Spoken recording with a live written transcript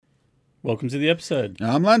Welcome to the episode.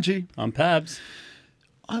 I'm Lunchy. I'm Pabs.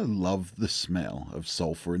 I love the smell of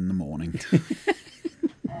sulphur in the morning. Ladies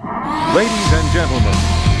and gentlemen,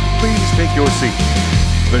 please take your seats.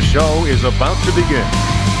 The show is about to begin.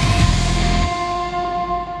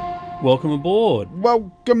 Welcome aboard.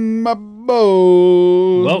 Welcome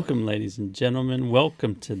aboard. Welcome, ladies and gentlemen.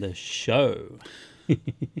 Welcome to the show.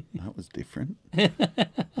 That was different.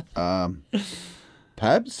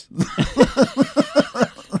 Pabs?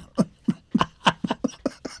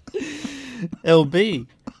 LB,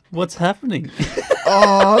 what's happening?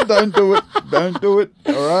 Oh, don't do it. Don't do it.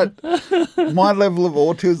 All right. My level of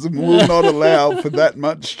autism will not allow for that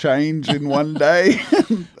much change in one day.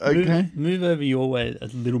 Okay. Move over your way a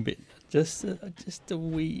little bit. Just a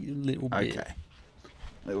wee little bit. Okay.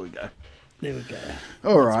 There we go. There we go.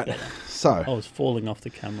 All right. I So, was falling off the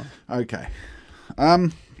camera. okay.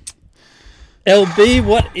 LB,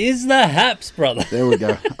 what is the haps, brother? There we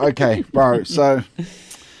go. Okay, bro. So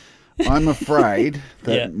I'm afraid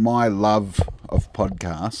that Yeah. my love of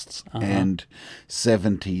podcasts and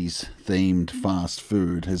 70s themed fast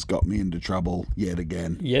food has got me into trouble yet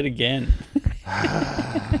again. Yet again.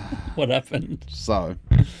 What happened? So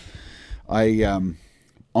I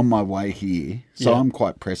on my way here, so Yeah. I'm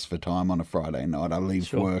quite pressed for time on a Friday night. I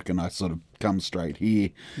leave work and I sort of come straight here.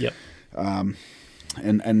 Yep.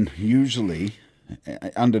 And usually,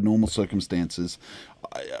 under normal circumstances,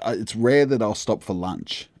 it's rare that I'll stop for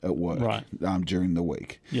lunch at work Right. During the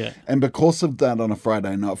week. Yeah. And because of that on a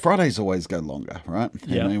Friday night, Fridays always go longer, right?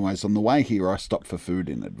 Yeah. And anyways, on the way here, I stopped for food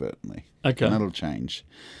inadvertently. Okay. And that'll change.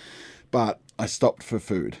 But I stopped for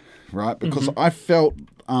food, right? Because I felt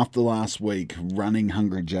after last week running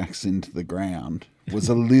Hungry Jacks into the ground was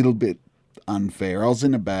a little bit unfair. I was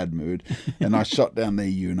in a bad mood and I shot down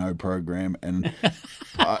their program and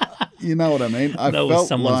you know what I mean? I That felt was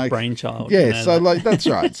someone's like, brainchild. yeah, You know so that? like that's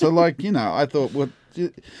right. So like, I thought, well,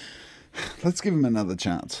 let's give him another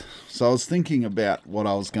chance. So I was thinking about what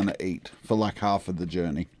I was going to eat for like half of the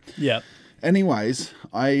journey. Yep. Anyways,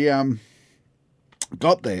 I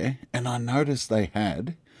got there and I noticed they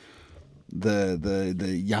had the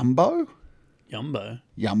Yumbo.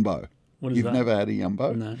 Yumbo. What is You've that? never had a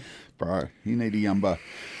Yumbo? No. Bro, you need a Yumbo.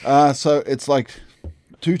 So it's like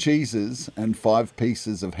 2 cheeses and 5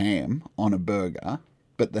 pieces of ham on a burger,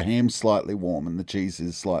 but the ham's slightly warm and the cheese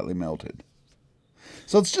is slightly melted.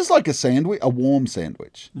 So it's just like a sandwich, a warm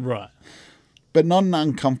sandwich, Right. but not an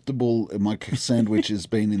uncomfortable. My sandwich has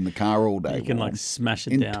been in the car all day. You can warm. like smash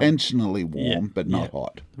it down. Intentionally warm, Yeah, but not yeah.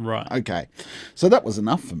 hot. Right. Okay, so that was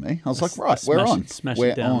enough for me. I was like, right, we're on. Smash We're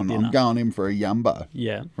it down on. dinner. I'm going in for a Yumbo,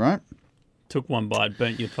 Yeah. right? Took one bite,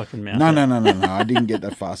 burnt your fucking mouth. No, out. no. I didn't get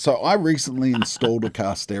that far. So I recently installed a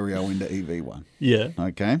car stereo into EV1. Yeah.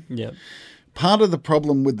 Okay. Yep. Part of the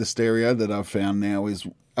problem with the stereo that I've found now is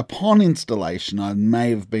upon installation, I may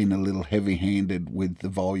have been a little heavy-handed with the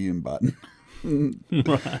volume button.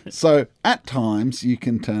 Right. So at times you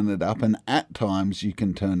can turn it up and at times you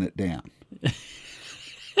can turn it down.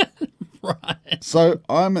 Right. So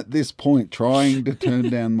I'm at this point trying to turn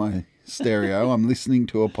down my stereo. I'm listening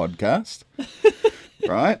to a podcast,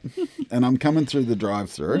 right? And I'm coming through the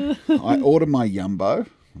drive-through. I order my Yumbo,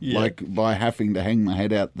 Yeah. like by having to hang my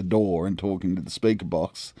head out the door and talking to the speaker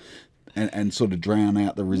box and sort of drown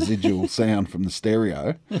out the residual sound from the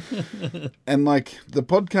stereo. And like the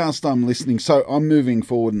podcast I'm listening, so I'm moving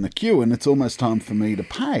forward in the queue and it's almost time for me to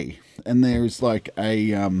pay. And there's like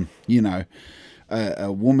a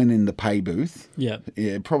woman in the pay booth. Yep.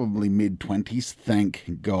 Yeah, probably mid-20s, thank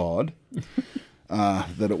God,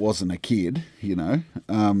 that it wasn't a kid,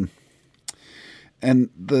 And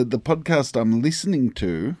the podcast I'm listening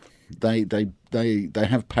to, they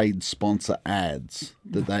have paid sponsor ads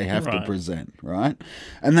that they have to Right. present, right?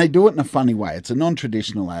 And they do it in a funny way. It's a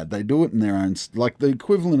non-traditional ad. They do it in their own, like the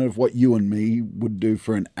equivalent of what you and me would do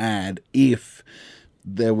for an ad if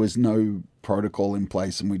there was no protocol in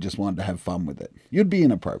place and we just wanted to have fun with it. You'd be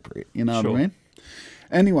inappropriate, you know what Sure. I mean?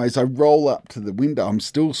 Anyways, I roll up to the window. I'm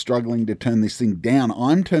still struggling to turn this thing down.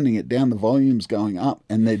 I'm turning it down. The volume's going up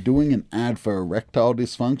and they're doing an ad for erectile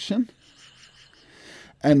dysfunction.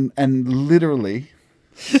 And literally,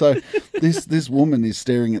 so this woman is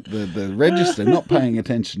staring at the register, not paying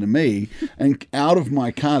attention to me. And out of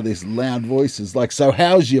my car, this loud voice is like, "So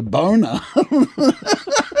how's your boner?"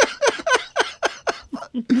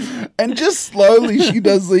 And just slowly she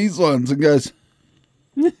does these ones and goes,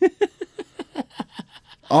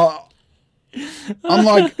 "Oh." I'm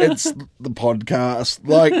like, it's the podcast.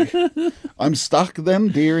 Like, I'm stuck then,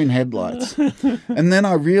 deer in headlights. And then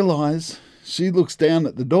I realise she looks down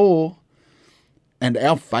at the door and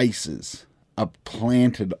our faces are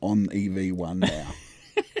planted on EV1 now.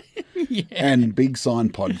 and Big Sign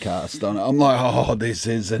podcast on it. I'm like, oh, this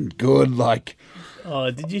isn't good. Like,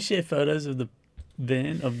 Oh, did you share photos of the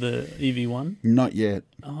van, of the EV1? not yet.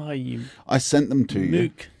 Oh, you I sent them to you.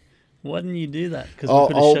 mook. Why didn't you do that? Because we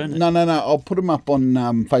could have shown it. No. I'll put them up on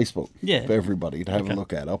Facebook Yeah. for everybody to have a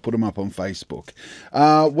look at. I'll put them up on Facebook.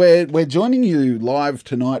 We're joining you live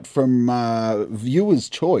tonight from Viewer's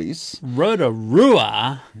Choice,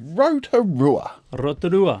 Rotorua. Rotorua,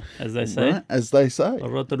 As they say. right? As they say.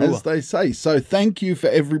 Rotorua. As they say. So thank you for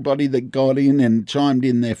everybody that got in and chimed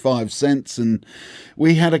in their 5 cents. And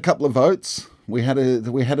we had a couple of votes. We had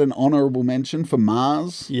an honourable mention for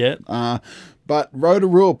Mars. Yeah. But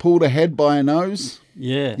Rotorua pulled ahead by a nose.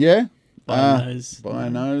 Yeah. Yeah? By a nose. By a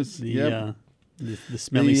nose. The, Yep. the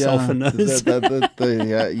smelly sulphur nose.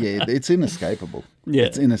 Yeah, it's inescapable. Yeah.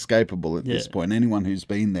 It's inescapable at this Yeah. point. Anyone who's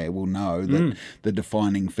been there will know that the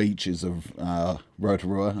defining features of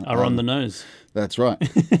Rotorua Are on the nose. That's right.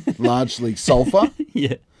 Largely sulphur,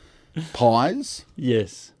 Yeah. pies,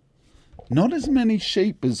 Yes. not as many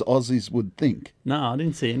sheep as Aussies would think. No, I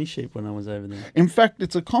didn't see any sheep when I was over there. In fact,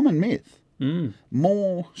 it's a common myth.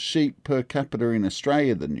 More sheep per capita in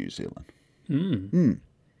Australia than New Zealand.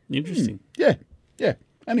 Interesting. Yeah.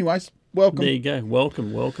 Anyways, welcome. There you go.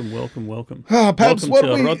 Welcome. Perhaps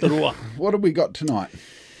Welcome to Rotorua. what have we got tonight?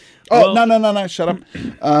 Oh, Well- no, shut up.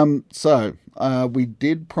 So, we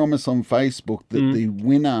did promise on Facebook that the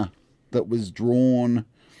winner that was drawn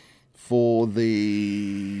for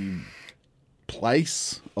the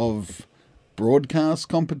place of broadcast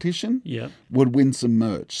competition Yeah. would win some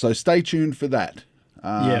merch. So stay tuned for that.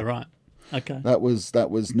 Yeah, right. Okay. That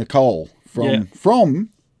was Nicole from Yeah. Rotorua.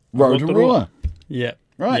 Rotorua. Yep.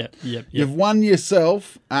 Right. Yep. You've won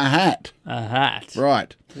yourself a hat. A hat.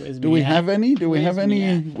 Right. Where's Do me we hat? have any? Do we have Where's me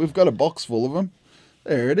any? We've got a box full of them.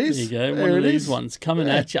 There it is. There you go. There One of it these is. ones coming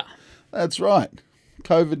Yeah. at ya. That's right.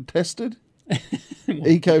 COVID tested, Too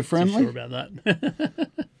eco-friendly, sure about that.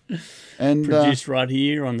 and Produced right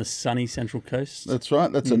here on the sunny Central Coast. that's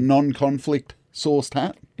right. That's a non-conflict sourced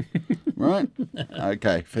hat. Right.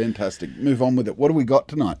 Okay. Fantastic. Move on with it. What do we got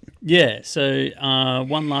tonight? Yeah, so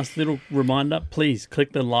one last little reminder. Please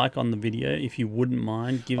click the like on the video if you wouldn't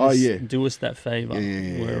mind. Do us that favour.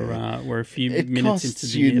 Yeah. We're a few It minutes into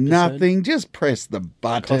costs the you episode. nothing. Just press the It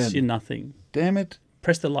button. costs you nothing. Damn it.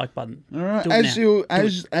 Press the like button. All right. Do it now.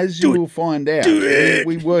 As you will find out,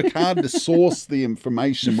 we work hard to source the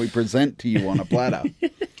information we present to you on a platter.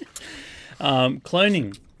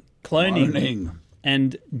 Cloning,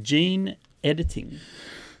 and gene editing.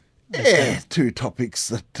 Yeah, two topics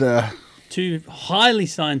that. Two highly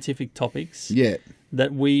scientific topics Yeah.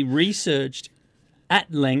 that we researched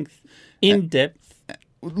at length, in depth.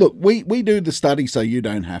 Look, we do the study so you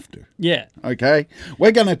don't have to. Yeah. Okay,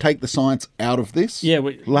 we're going to take the science out of this. Yeah,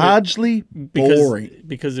 largely boring.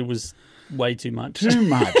 because it was way too much. Too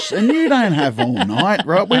much, and you don't have all night,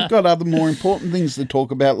 right? We've got other more important things to talk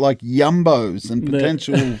about, like yumbos and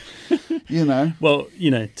potential, Well,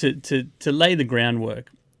 to lay the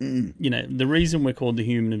groundwork, the reason we're called the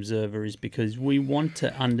Human Observer is because we want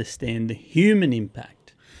to understand the human impact.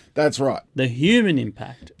 That's right. The human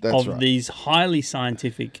impact That's of right. these highly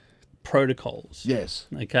scientific protocols. Yes,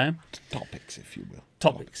 Okay? topics, if you will.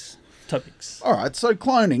 Topics. All right, so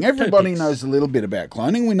cloning. Everybody Topics. knows a little bit about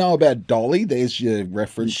cloning. We know about Dolly. There's your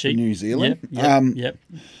reference to Sheep. New Zealand. Yep.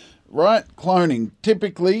 Right, cloning.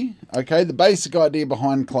 Typically, okay, the basic idea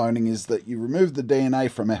behind cloning is that you remove the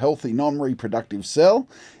DNA from a healthy non-reproductive cell,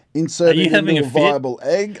 insert you it having into a a fit? viable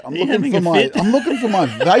egg. I'm you looking having for a fit? I'm looking for my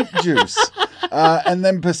vape juice, and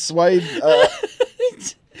then persuade.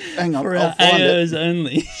 Hang on, For I'll our find it. AOs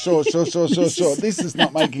only. Sure. This is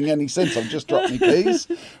not making any sense. I've just dropped my keys.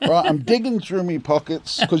 Right, I'm digging through my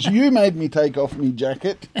pockets because you made me take off my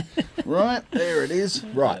jacket. Right, there it is.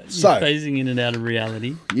 Right, You're so phasing in and out of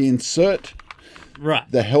reality. you insert Right.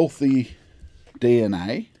 the healthy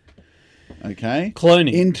DNA, okay,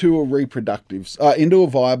 Cloning. into a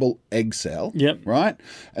viable egg cell. Yep. Right,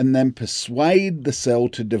 and then persuade the cell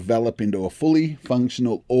to develop into a fully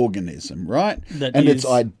functional organism. Right, That and it's is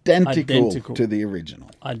identical to the original.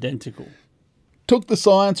 Identical. Took the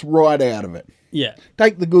science right out of it. Yeah.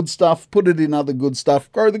 Take the good stuff, put it in other good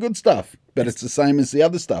stuff, grow the good stuff. But it's the same as the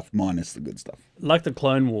other stuff, minus the good stuff. Like the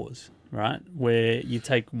Clone Wars, right? Where you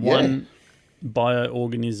take one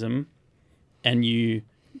bioorganism and you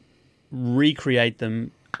recreate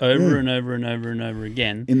them over and over and over and over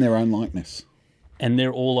again, In their own likeness. and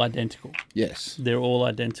they're all identical. Yes. They're all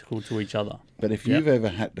identical to each other. But if you've ever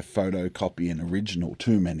had to photocopy an original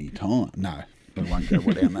too many times... No, we won't go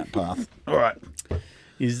down that path. All right.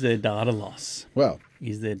 Is there data loss? Well,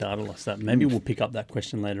 Is there data loss? That maybe we'll pick up that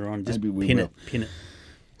question later on. Just Maybe we pin will. it. Pin it.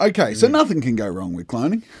 Okay, so nothing can go wrong with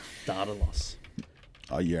cloning. Data loss.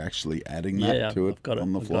 Are you actually adding that Yeah, to it I've got it.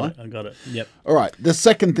 on the I've fly? I got it. Yep. All right, the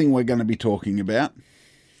second thing we're going to be talking about.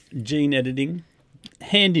 Gene editing,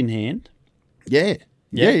 hand in hand. Yeah.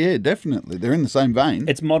 Yeah. Yeah, definitely. They're in the same vein.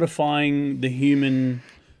 It's modifying the human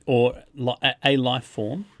or a life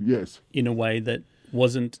form Yes. in a way that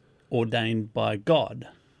wasn't ordained by God,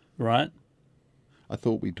 right? I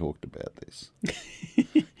thought we talked about this.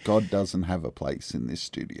 God doesn't have a place in this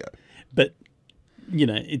studio. But you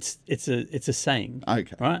know, it's a saying,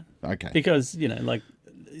 Okay. right? Okay. Because like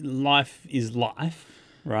life is life,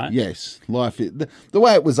 right? Yes, life is the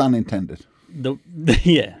way it was unintended.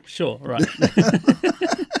 Yeah, sure, right.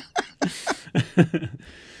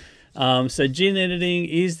 So gene editing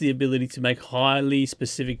is the ability to make highly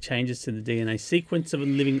specific changes to the DNA sequence of a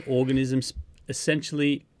living organism,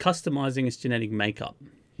 essentially customizing its genetic makeup.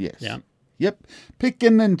 Yes. Yeah. Yep.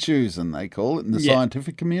 Picking and choosing, they call it in the Yeah.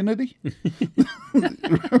 scientific community.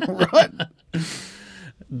 Right?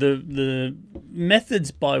 The methods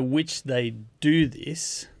by which they do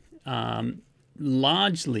this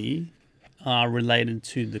largely are related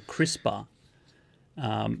to the CRISPR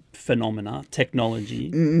phenomena, technology,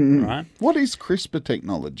 right? What is CRISPR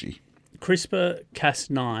technology?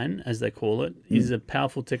 CRISPR-Cas9, as they call it, is a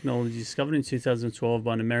powerful technology discovered in 2012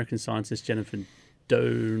 by an American scientist, Jennifer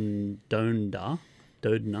Doudna,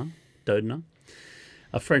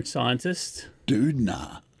 a French scientist,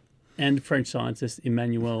 Doudna. and French scientist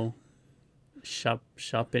Emmanuel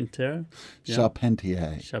Charpentier. Yeah.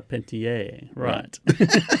 Charpentier. Right.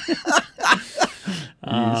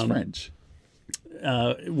 He's French.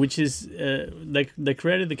 Which is they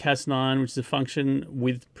created the Cas9, which is a function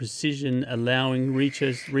with precision allowing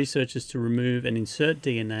researchers to remove and insert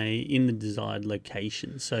DNA in the desired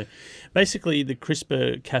location. So basically the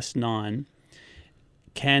CRISPR-Cas9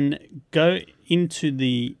 can go into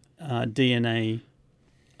the DNA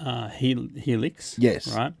helix, Yes.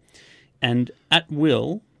 right, and at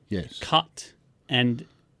will Yes. cut and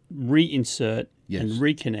reinsert Yes. and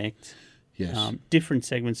reconnect Yes. different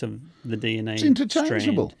segments of the DNA It's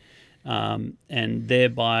interchangeable. strand, and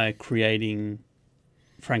thereby creating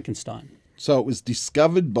Frankenstein. So it was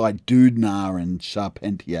discovered by Doudna and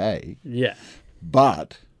Charpentier, Yeah.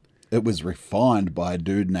 but it was refined by a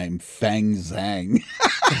dude named Fang Zhang.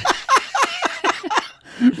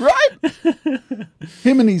 Right?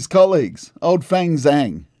 Him and his colleagues, old Fang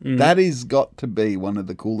Zhang. That has got to be one of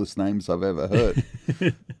the coolest names I've ever heard.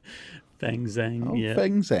 Fang Zhang. Old Yeah.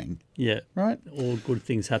 Fang Zhang, Yeah. right? All good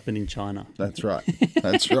things happen in China. That's right.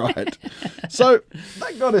 That's right. So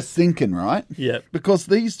that got us thinking, right? Yeah. Because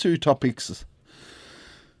these two topics,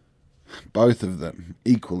 both of them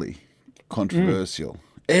equally controversial.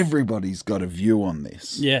 Everybody's got a view on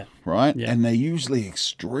this. Yeah. Right? Yeah. And they're usually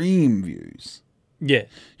extreme views. Yeah.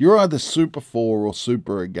 You're either super for or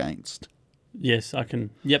super against. Yes, I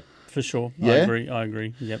can. Yep, for sure. Yeah? I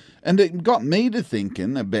agree. Yep. And it got me to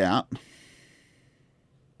thinking about,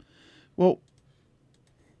 well,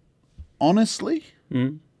 honestly,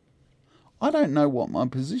 I don't know what my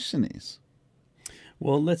position is.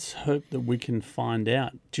 Well, let's hope that we can find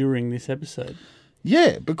out during this episode.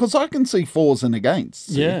 Yeah, because I can see fors and against.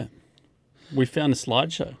 Yeah. We found a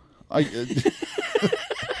slideshow.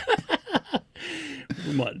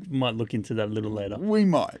 We might look into that a little later. We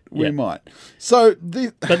might. Yeah. So,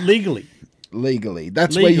 But legally, legally,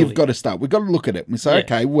 that's where you've got to start. We've got to look at it and we say, Yeah.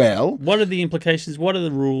 okay, well, what are the implications? What are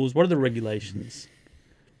the rules? What are the regulations?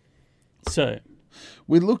 So,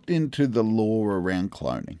 we looked into the law around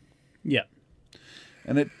cloning. yeah.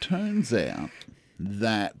 And it turns out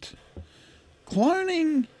that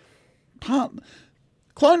cloning's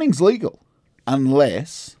legal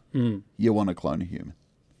unless you want to clone a human,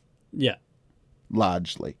 Yeah.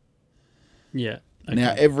 largely. Yeah. Okay.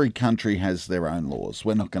 Now, every country has their own laws.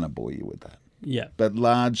 We're not going to bore you with that. yeah. But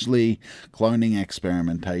largely, cloning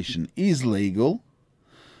experimentation is legal,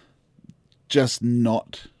 just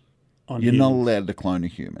not, On you're not humans. allowed to clone a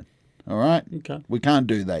human. All right? Okay. We can't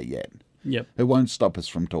do that yet. Yep. It won't stop us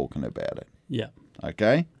from talking about it. Yeah.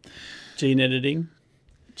 Okay? Gene editing.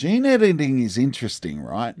 Gene editing is interesting,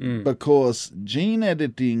 right? Because gene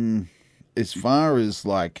editing, as far as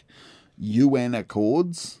like UN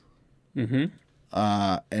accords, and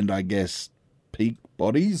I guess peak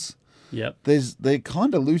bodies, Yep. they're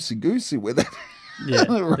kind of loosey goosey with it. Yeah.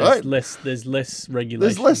 Right. There's less regulation.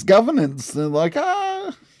 There's less governance. They're like,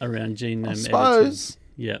 around genome editing. suppose,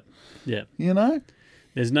 Yeah. Yeah. you know?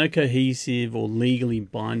 There's no cohesive or legally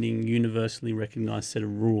binding, universally recognized set of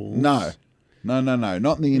rules. No, not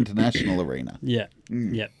in the international arena. Yeah.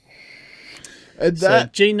 Yeah. And So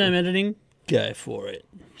that, genome editing, go for it.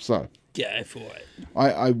 so Go for it.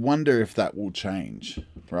 I wonder if that will change,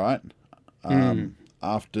 right?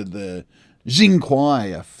 After the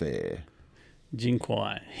Jinquai affair.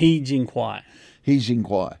 Jinquai. He Jinquai. He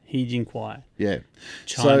Jinquai. He Jinquai. Yeah.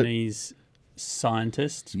 Chinese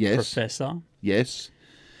scientist, Yes. professor. Yes.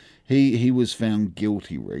 He was found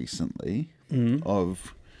guilty recently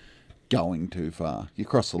of going too far. You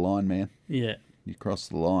cross the line, man. Yeah. You crossed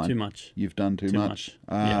the line. Too much. You've done too much.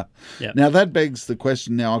 Yeah. Yeah. Now that begs the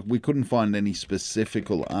question. Now we couldn't find any specific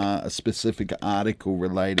article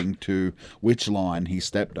relating to which line he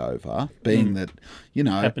stepped over. Being that,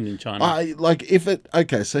 Happened in China.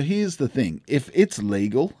 Okay, so here's the thing: if it's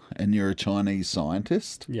legal and you're a Chinese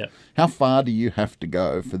scientist, Yeah. how far do you have to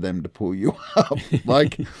go for them to pull you up?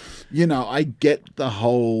 I get the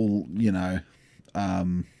whole,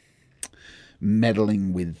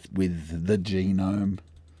 meddling with the genome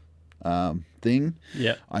thing.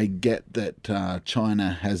 Yeah. I get that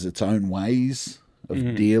China has its own ways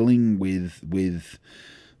of dealing with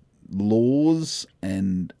laws,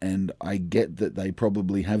 and I get that they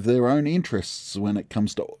probably have their own interests when it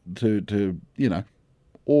comes to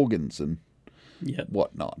organs and Yep.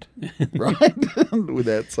 whatnot, right?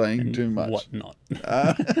 Without saying too much. Whatnot.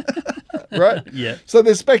 Right? Yeah. So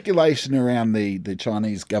there's speculation around the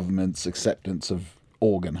Chinese government's acceptance of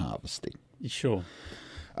organ harvesting. Sure.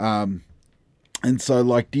 And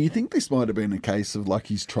so, do you think this might have been a case of,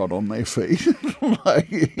 he's trod on their feet?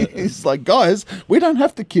 He's like, guys, we don't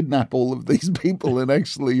have to kidnap all of these people and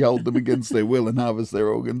actually hold them against their will and harvest their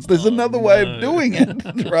organs. There's another way of doing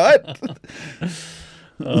it, right?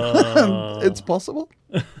 It's possible.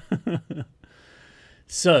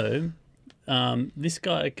 So, this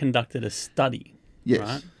guy conducted a study,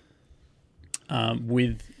 Yes. right,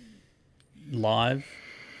 with live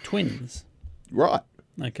twins. Right.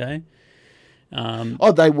 Okay.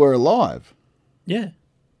 They were alive. Yeah.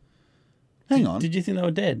 Hang on. Did you think they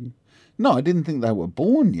were dead? No, I didn't think they were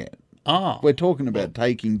born yet. Oh. We're talking about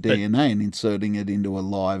taking DNA and inserting it into a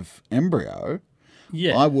live embryo.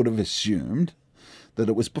 Yeah. I would have assumed that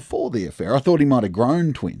it was before the affair. I thought he might have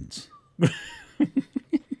grown twins.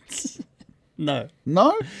 No.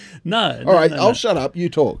 No? No. All right, I'll shut up. You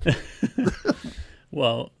talk.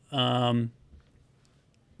 Well,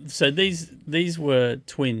 so these were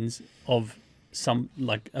twins of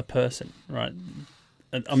a person, right?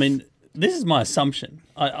 I mean, this is my assumption.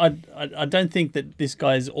 I don't think that this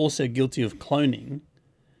guy is also guilty of cloning.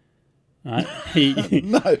 Right?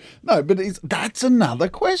 No, but that's another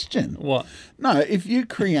question. What? No, if you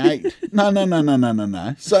create no.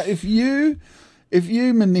 So if you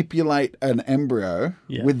manipulate an embryo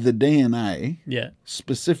Yeah. with the DNA, Yeah.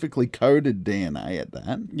 specifically coded DNA at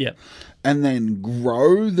that, Yeah. and then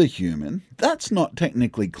grow the human, that's not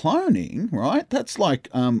technically cloning, right? That's like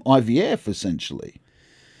IVF essentially.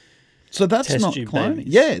 So that's Test not tube cloning.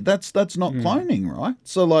 babies. Yeah, that's not cloning, right?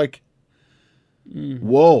 So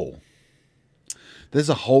whoa. There's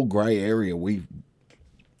a whole grey area Look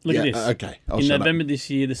at this. Okay. In November this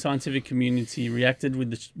year, the scientific community reacted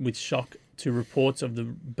with shock to reports of the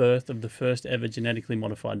birth of the first ever genetically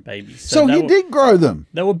modified babies. So he did grow them.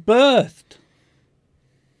 They were birthed.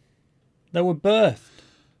 They were birthed.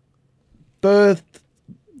 Birthed,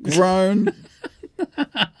 grown.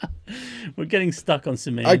 We're getting stuck on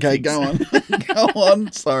semantics. Okay, go on. Go on.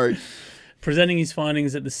 Sorry. Presenting his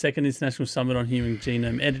findings at the Second International Summit on Human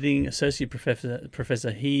Genome Editing, Associate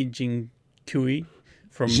Professor He Jingqui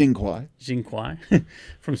from Jinquai.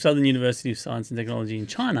 from Southern University of Science and Technology in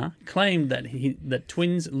China claimed that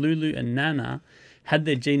twins Lulu and Nana had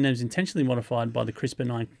their genomes intentionally modified by the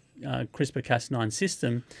CRISPR-Cas9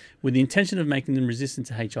 system with the intention of making them resistant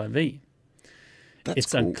to HIV.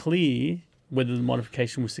 It's cool. unclear whether the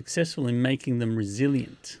modification was successful in making them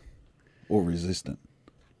resilient. Or resistant.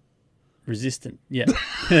 Resistant, yeah.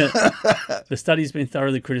 The study's been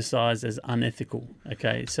thoroughly criticised as unethical.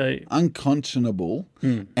 Okay, so Unconscionable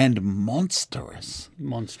and monstrous.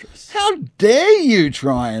 monstrous. How dare you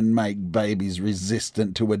try and make babies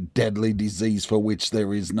resistant to a deadly disease for which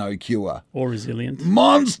there is no cure? Or resilient.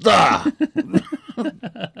 Monster!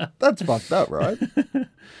 That's fucked up, right?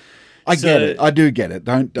 I get it. I do get it.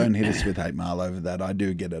 Don't hit us with hate mail over that. I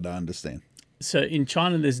do get it. I understand. So in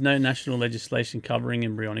China, there's no national legislation covering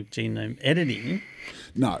embryonic genome editing.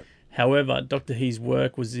 No. However, Dr. He's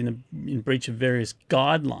work was in breach of various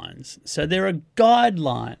guidelines. So there are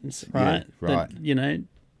guidelines, right? Yeah, right. That,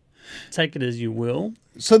 take it as you will.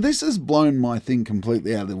 So this has blown my thing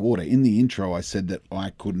completely out of the water. In the intro, I said that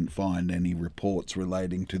I couldn't find any reports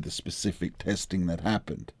relating to the specific testing that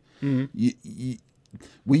happened.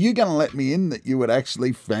 were you going to let me in that you had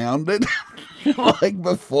actually found it? Like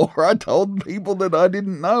before I told people that I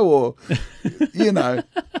didn't know, or, you know,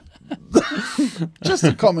 just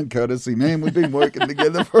a common courtesy, man. We've been working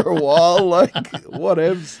together for a while, like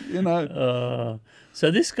whatevs, you know.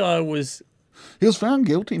 So this guy was... He was found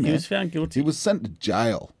guilty, man. He was found guilty. He was sent to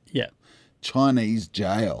jail. Yeah. Chinese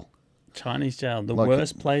jail. Chinese jail. The Like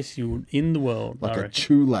worst place in the world, Like I a reckon.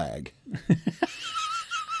 chulag.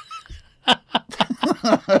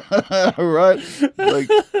 Right? Like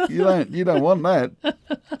you don't want that.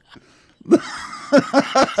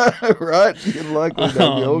 Right? You like when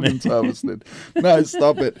the organs harvested. No,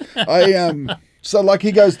 stop it. So like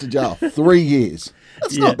he goes to jail 3 years.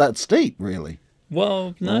 That's not that steep, really.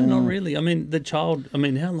 Well, no, not really. I mean, the child... I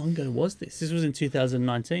mean, how long ago was this? This was in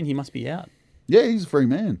 2019. He must be out. Yeah, he's a free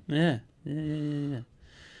man. Yeah.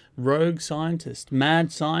 Rogue scientist.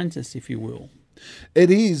 Mad scientist, if you will.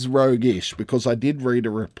 It is roguish because I did read a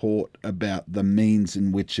report about the means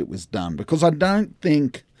in which it was done. Because I don't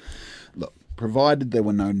think... Look, provided there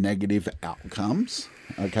were no negative outcomes,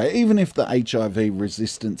 okay, even if the HIV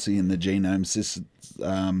resistancy in the genome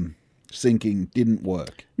syncing didn't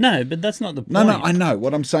work. No, but that's not the point. No, I know.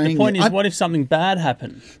 What I'm saying... The point is, what if something bad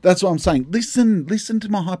happened? That's what I'm saying. Listen to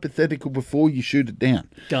my hypothetical before you shoot it down.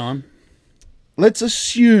 Go on. Let's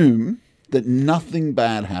assume that nothing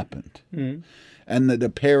bad happened. And that a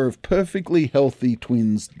pair of perfectly healthy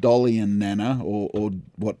twins, Dolly and Nana, or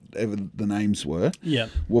whatever the names were,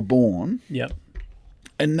 were born. Yep.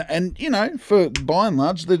 And you know, for by and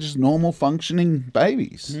large, they're just normal functioning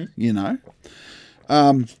babies, you know.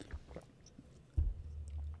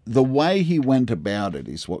 The way he went about it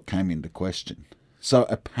is what came into question. So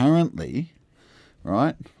apparently,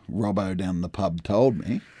 right, Robbo down the pub told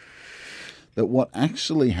me that what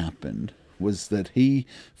actually happened was that he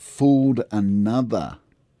fooled another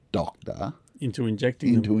doctor Into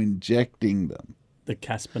injecting them. the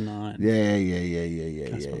Casper 9.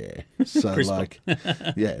 Yeah. So like,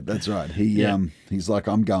 yeah, that's right. He's like,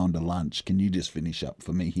 I'm going to lunch. Can you just finish up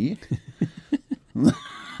for me here?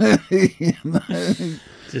 You know?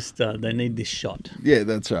 Just they need this shot. Yeah,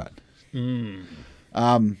 that's right. And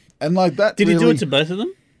like that. Did he do really- it to both of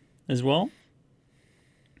them as well?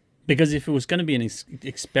 Because if it was going to be an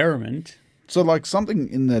experiment, So like something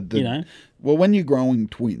in the you know, well, when you're growing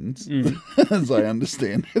twins, as I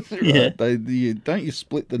understand it, right, Yeah. don't you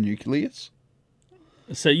split the nucleus?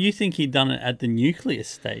 so you think he'd done it at the nucleus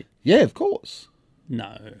state? Yeah, of course.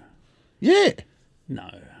 No, Yeah, no,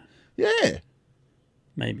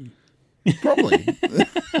 maybe. probably.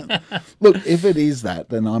 Look, if it is that,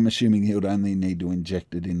 then I'm assuming he would only need to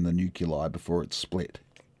inject it in the nuclei before it's split.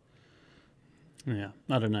 Yeah,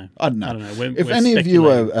 I don't know. I don't know. We're Any of you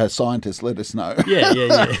speculating. are scientists, let us know. Yeah.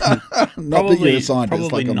 Not that you're a scientist,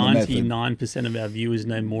 Probably like on the method. 99% of our viewers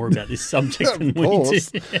know more about this subject than Of we course.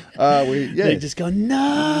 do. They just go,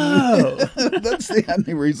 no. That's the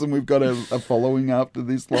only reason we've got a following after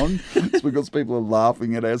this long. It's because people are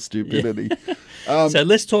laughing at our stupidity. So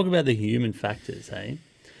let's talk about the human factors, eh?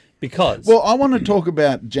 Because Well, I want to talk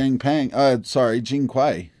about Jing Kui.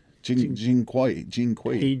 Jing Kui,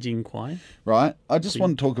 He Jing Kwai. right? I just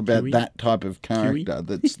want to talk about Kiwi? that type of character.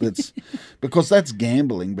 That's because that's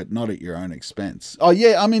gambling, but not at your own expense. Oh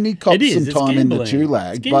yeah, I mean he copped It is, some it's time in the gambling.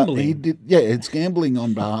 Tulag, It's but gambling. he did. Yeah, it's gambling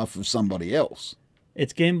on behalf of somebody else.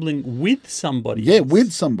 It's gambling with somebody. Yeah, else.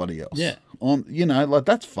 with somebody else. Yeah. On like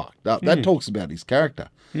that's fucked up. That talks about his character.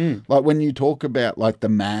 Like when you talk about like the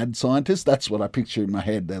mad scientist, that's what I picture in my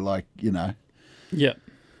head. They're like, you know. Yeah.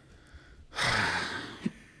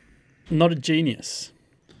 Not a genius.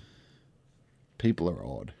 People are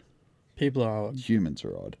odd. People are odd. Humans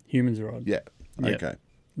are odd. Humans are odd. Yeah. Yeah. Okay.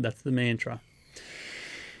 That's the mantra.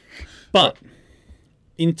 But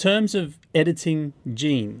in terms of editing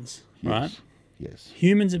genes, right? Yes.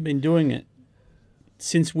 Humans have been doing it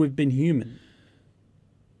since we've been human,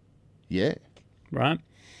 Yeah. right?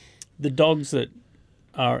 The dogs that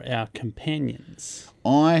are our companions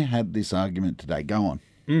I had this argument today. Go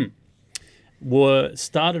on. were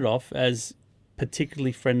started off as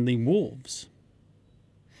particularly friendly wolves.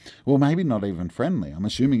 Well, maybe not even friendly. I'm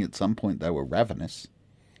assuming at some point they were ravenous.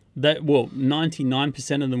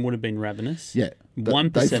 99% of them would have been ravenous. Yeah.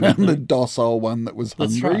 1% They of found the them. docile one that was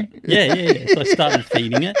That's hungry. right. Yeah. So I started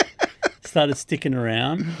feeding it, started sticking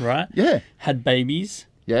around, right? Yeah. Had babies,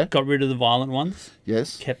 Yeah. got rid of the violent ones,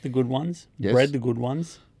 Yes. kept the good ones, Yes. bred the good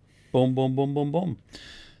ones. Boom, boom, boom, boom, boom.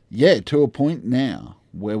 Yeah, to a point now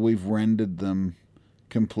where we've rendered them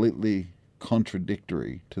completely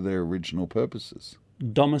contradictory to their original purposes.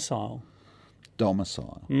 Domicile.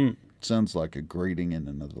 Domicile. Sounds like a greeting in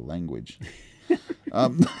another language.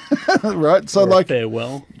 Right? So, Or a like,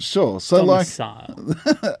 farewell. sure. So, like,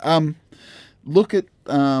 Domicile. look at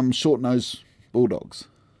short-nosed bulldogs.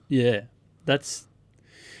 Yeah. That's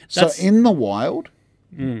So, in the wild,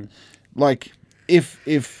 Mm. like, if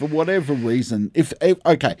for whatever reason, if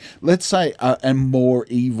okay, let's say a more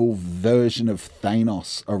evil version of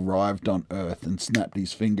Thanos arrived on Earth and snapped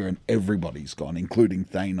his finger and everybody's gone, including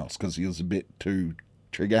Thanos, because he was a bit too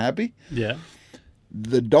trigger happy. yeah.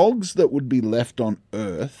 The dogs that would be left on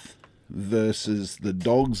Earth versus the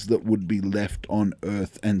dogs that would be left on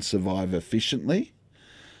Earth and survive efficiently.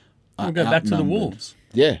 We'll go back to the outnumbered. wolves.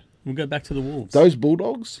 Yeah, We'll go back to the wolves. those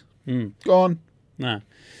bulldogs gone. No.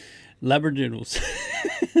 Labradoodles.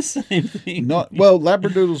 Same thing. Not well.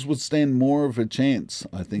 Labradoodles would stand more of a chance,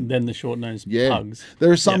 I think. Than the short-nosed Yeah, pugs. there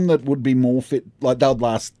are some that would be more fit. Like they'd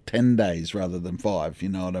last 10 days rather than 5. You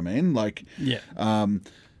know what I mean? Like, Yeah.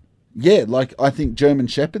 yeah, like I think German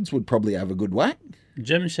Shepherds would probably have a good whack.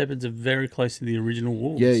 German Shepherds are very close to the original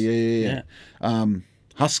wolves. Yeah.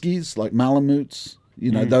 Huskies, like Malamutes,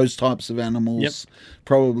 you know, those types of animals, Yep.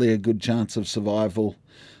 probably a good chance of survival.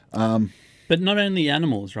 But not only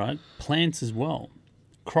animals, right? Plants as well.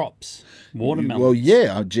 Crops, watermelons, Well,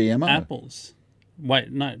 yeah, GMO. apples.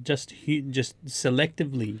 Wait, no, just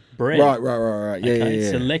selectively bred. Right. Yeah, Okay,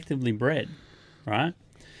 yeah. selectively bred, right?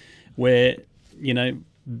 Where, you know,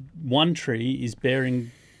 one tree is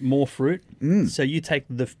bearing more fruit, so you take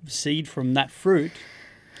the seed from that fruit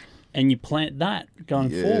and you plant that going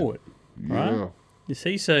forward, right? Yeah. You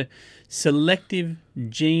see, so selective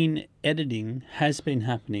gene editing has been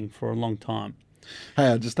happening for a long time. Hey,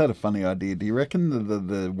 I just had a funny idea. Do you reckon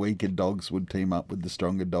the weaker dogs would team up with the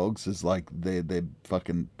stronger dogs as like they're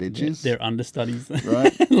fucking bitches? They're understudies.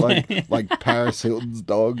 right? like Paris Hilton's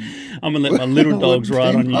dog. I'm gonna let my little dogs would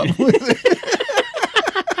ride on team you. up with-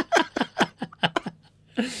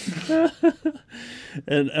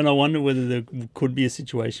 And I wonder whether there could be a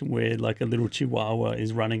situation where like a little chihuahua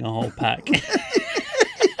is running a whole pack.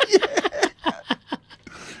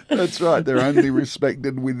 That's right. They're only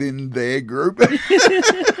respected within their group.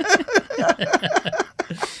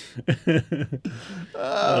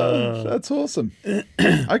 That's awesome.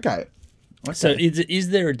 Okay. So is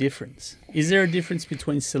there a difference? Is there a difference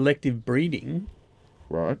between selective breeding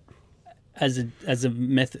Right. as a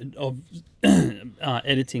method of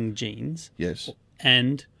editing genes Yes.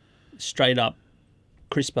 and straight up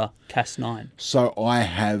CRISPR-Cas9? So I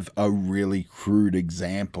have a really crude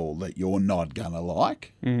example that you're not going to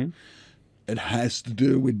like. Mm-hmm. It has to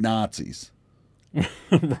do with Nazis.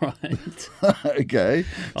 Right. Okay.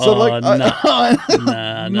 So Oh,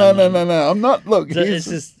 no. No. I'm not. Look, So here's,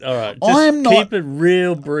 it's just all right. Just I'm not- keep it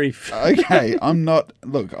real brief. okay. I'm not.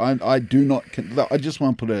 Look, I do not. I just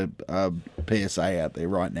want to put a PSA out there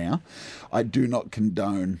right now. I do not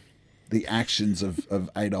condone the actions of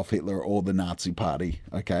Adolf Hitler or the Nazi Party.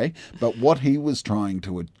 Okay, but what he was trying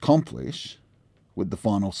to accomplish with the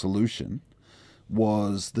final solution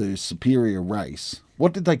was the superior race.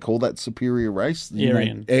 What did they call that superior race?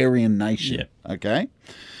 Aryan. Aryan nation. Yep. Okay.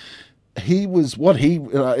 He was why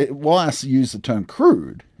I use the term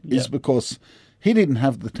crude is Yep. because he didn't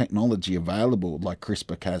have the technology available like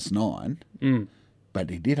CRISPR-Cas9, but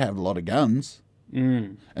he did have a lot of guns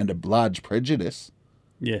and a large prejudice,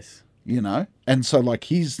 Yes. you know. And so like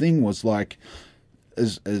his thing was like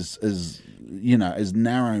as you know, as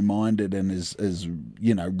narrow-minded and as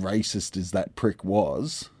you know, racist as that prick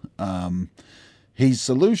was, his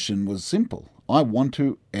solution was simple. I want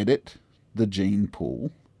to edit the gene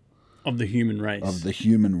pool Of the human race. of the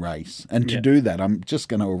human race. And to Yeah. do that, I'm just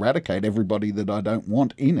going to eradicate everybody that I don't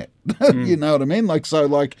want in it. You know what I mean? Like, so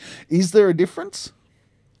like, is there a difference?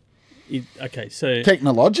 Okay, so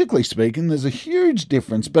Technologically speaking, there's a huge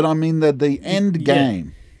difference, but I mean the end Yeah.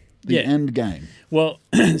 game. The Yeah. end game. well,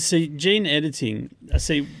 see, gene editing.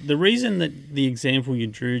 See, the reason that the example you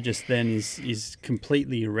drew just then is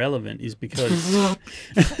completely irrelevant is because.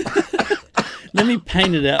 Let me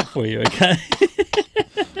paint it out for you, okay?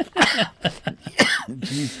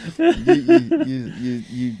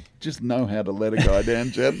 You just know how to let a guy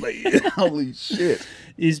down gently. Holy shit.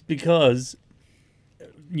 Is because,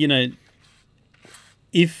 you know,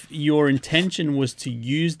 if your intention was to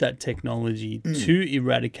use that technology to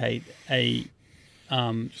eradicate a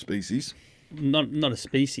Species. not a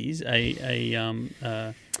species,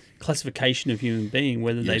 a classification of human being,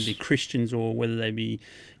 whether Yes. they be Christians or whether they be,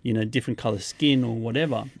 you know, different color skin or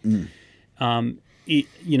whatever.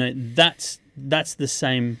 You know, that's the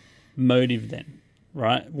same motive then,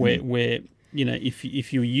 right? Where you know,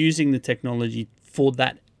 if you're using the technology for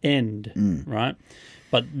that end, right?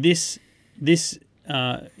 But this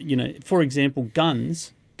you know, for example,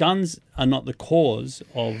 guns guns are not the cause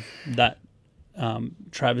of that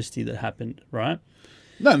travesty that happened, right?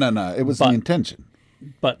 No. It was the intention.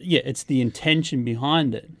 But yeah, it's the intention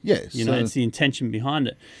behind it. Yes. You know, it's the intention behind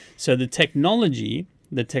it. So the technology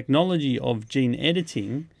of gene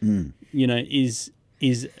editing, you know, is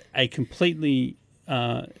a completely,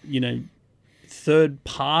 third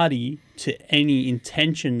party to any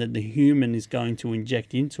intention that the human is going to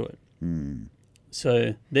inject into it.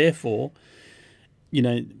 So therefore, you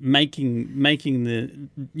know, making the,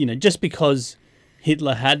 you know, just because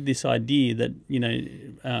Hitler had this idea that, you know,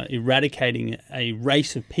 eradicating a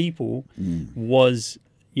race of people was,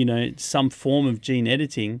 you know, some form of gene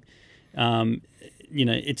editing, you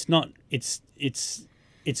know, it's not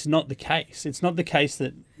the case. It's not the case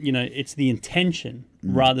that, you know, it's the intention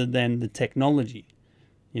rather than the technology.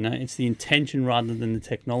 You know, it's the intention rather than the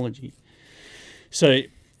technology. So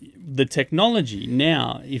the technology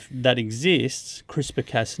now, if that exists,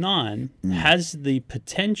 CRISPR-Cas9, has the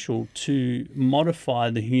potential to modify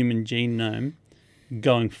the human genome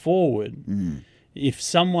going forward. If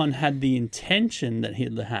someone had the intention that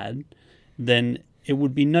Hitler had, then it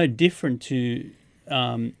would be no different to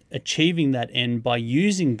achieving that end by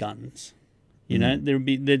using guns. You know,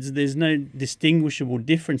 there's no distinguishable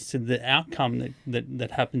difference to the outcome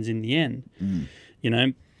that happens in the end. You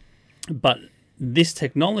know, but this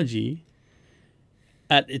technology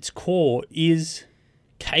at its core is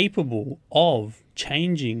capable of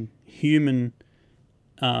changing the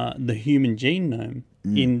human genome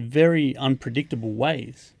in very unpredictable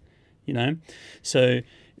ways, you know. So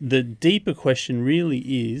the deeper question really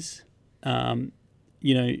is,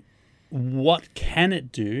 you know, what can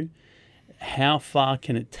it do? How far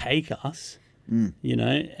can it take us? You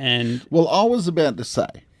know, and... Well, I was about to say,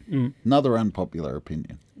 another unpopular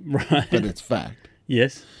opinion. Right. But it's fact.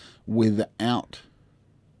 Yes. Without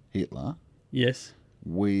Hitler, yes,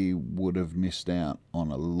 we would have missed out on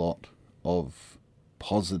a lot of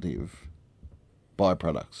positive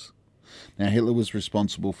byproducts. Now, Hitler was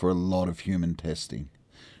responsible for a lot of human testing.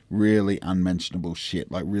 Really unmentionable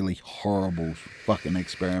shit, like really horrible fucking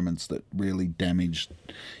experiments that really damaged,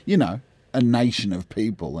 you know, a nation of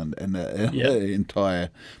people and an entire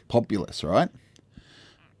populace, right?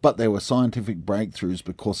 But there were scientific breakthroughs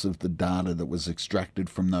because of the data that was extracted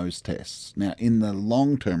from those tests. Now, in the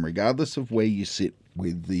long term, regardless of where you sit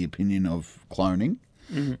with the opinion of cloning,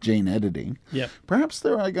 gene editing, perhaps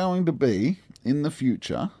there are going to be, in the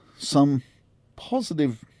future, some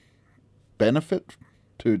positive benefit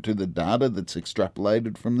to the data that's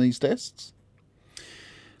extrapolated from these tests?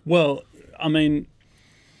 Well, I mean,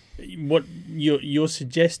 what you're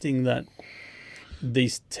suggesting that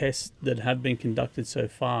these tests that have been conducted so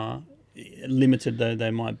far, limited though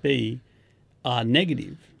they might be, are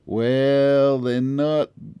negative. Well, they're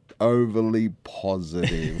not overly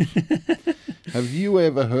positive. Have you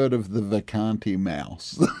ever heard of the Vacanti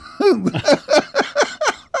mouse?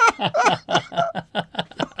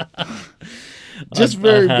 Just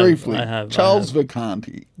very briefly, Charles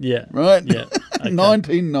Vacanti. Yeah. Right? Yeah. Okay.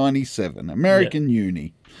 1997, American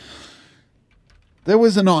Uni. There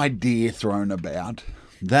was an idea thrown about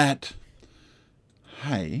that,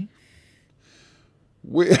 hey,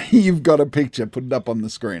 you've got a picture, put it up on the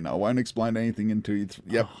screen. I won't explain anything until you...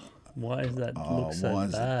 Yep. Why is that look so bad? Why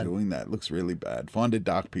is it doing that? It looks really bad. Find a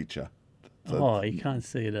dark picture. You can't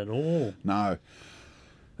see it at all. No.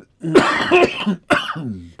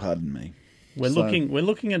 Pardon me. We're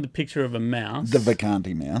looking at the picture of a mouse. The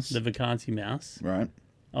Vacanti mouse. The Vacanti mouse. Right.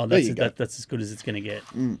 Oh, that's as good as it's going to get.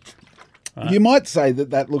 Right. You might say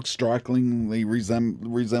that looks strikingly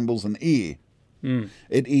resembles an ear.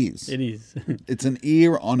 It is. It is. It's an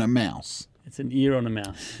ear on a mouse. It's an ear on a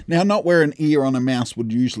mouse. Now, not where an ear on a mouse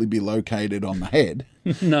would usually be located on the head.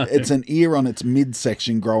 No. It's an ear on its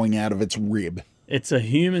midsection growing out of its rib. It's a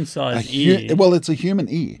human-sized ear. Well, it's a human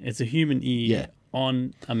ear. It's a human ear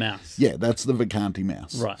on a mouse. Yeah, that's the Vacanti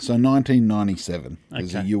mouse. Right. So 1997,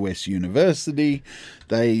 there's a US university.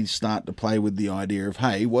 They start to play with the idea of,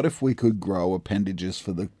 hey, what if we could grow appendages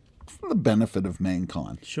for the benefit of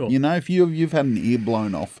mankind? Sure. You know, if you've had an ear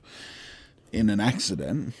blown off in an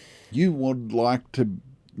accident, you would like to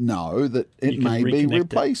know that it may be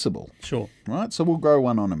replaceable. Sure. Right? So we'll grow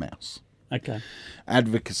one on a mouse. Okay.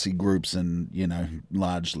 Advocacy groups and, you know,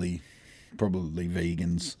 largely probably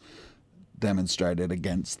vegans demonstrated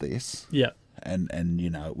against this. Yeah. And you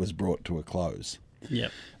know, it was brought to a close. Yeah.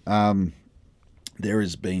 There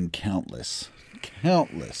has been countless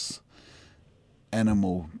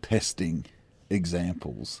animal testing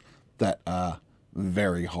examples that are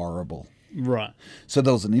very horrible. Right. So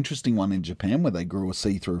there was an interesting one in Japan where they grew a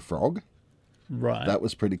see-through frog. Right. That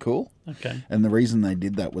was pretty cool. Okay. And the reason they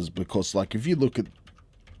did that was because, like, if you look at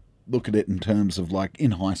it in terms of, like,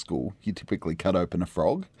 in high school, you typically cut open a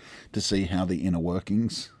frog to see how the inner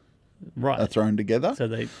workings Right. are thrown together. So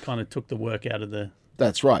they kind of took the work out of the...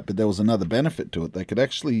 That's right, but there was another benefit to it. They could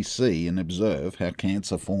actually see and observe how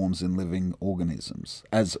cancer forms in living organisms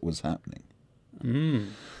as it was happening.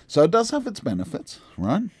 So it does have its benefits,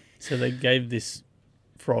 right? So they gave this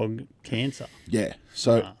frog cancer. Yeah.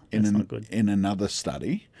 So that's not good. in another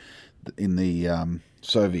study, in the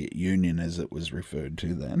Soviet Union, as it was referred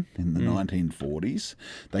to then, in the 1940s,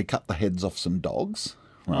 they cut the heads off some dogs,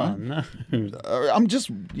 right? Oh, no. I'm just,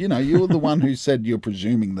 you were the one who said you're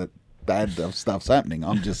presuming that bad stuff's happening.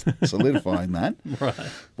 I'm just solidifying that. Right.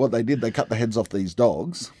 What they did, they cut the heads off these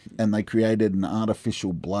dogs and they created an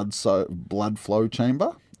artificial blood flow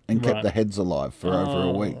chamber and kept Right. the heads alive for over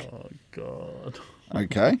a week. Oh, God.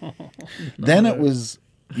 Okay. Then it was,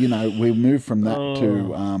 we moved from that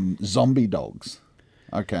to zombie dogs.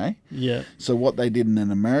 Okay. Yeah. So what they did in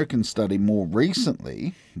an American study more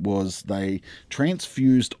recently was they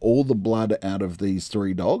transfused all the blood out of these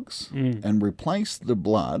 3 dogs and replaced the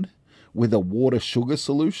blood with a water sugar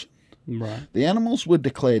solution. Right. The animals were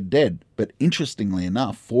declared dead, but interestingly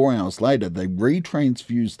enough, 4 hours later, they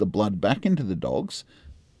retransfused the blood back into the dogs.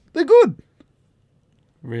 They're good.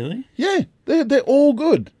 Really? Yeah, they're all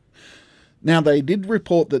good. Now, they did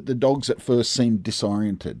report that the dogs at first seemed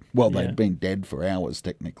disoriented. Well, Yeah. they'd been dead for hours,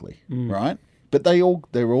 technically, right? But they're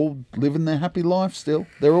all living their happy life still.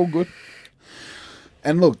 They're all good.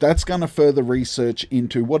 And look, that's going to further research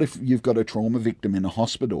into what if you've got a trauma victim in a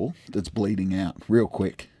hospital that's bleeding out real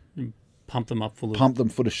quick. Pump them up full Pump them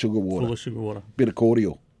full of sugar water, of sugar water. bit of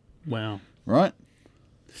cordial, Wow. right?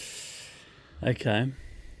 Okay.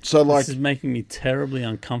 So, like, This is making me terribly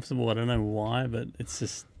uncomfortable. I don't know why, but it's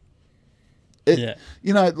just... it, yeah.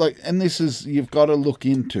 and this is, you've got to look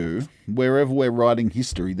into, wherever we're writing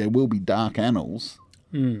history, there will be dark annals,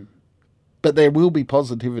 but there will be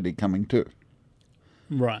positivity coming too.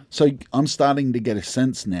 Right. So I'm starting to get a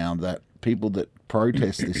sense now that people that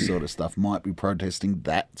protest this sort of stuff might be protesting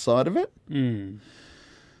that side of it.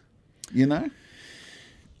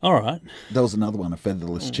 All right. There was another one, a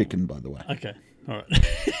featherless chicken, by the way. Okay. All right.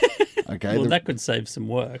 Okay. Well, that could save some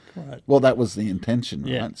work. Right. Well, that was the intention,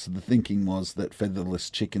 right? Yeah. So the thinking was that featherless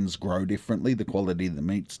chickens grow differently, the quality of the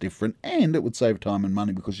meat's different, and it would save time and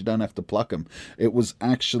money because you don't have to pluck them. It was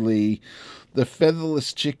actually, the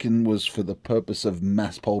featherless chicken was for the purpose of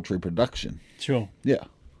mass poultry production. Sure. Yeah.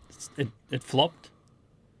 It flopped?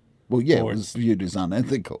 Well, yeah, Or it was viewed as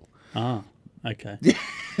unethical. Ah, okay.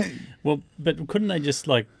 Well, but couldn't they just,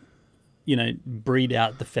 breed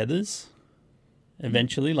out the feathers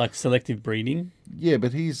eventually, like selective breeding? Yeah,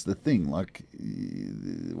 but here's the thing,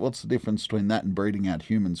 what's the difference between that and breeding out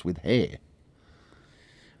humans with hair?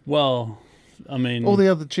 Well, I mean... All the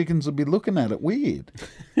other chickens would be looking at it weird.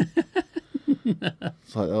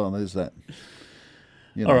 It's like, oh, there's that.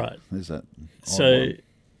 All right. There's that. So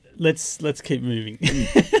let's keep moving.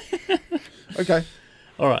 Okay.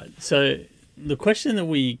 All right. So the question that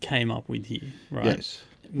we came up with here, right? Yes.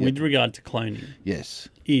 With regard to cloning, Yes.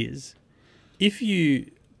 is if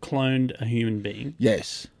you cloned a human being,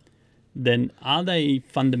 Yes. then are they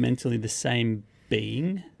fundamentally the same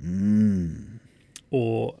being?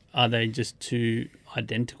 Or are they just 2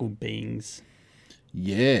 identical beings?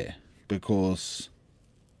 Yeah, because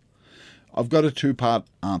I've got a 2-part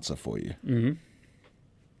answer for you. Mm-hmm.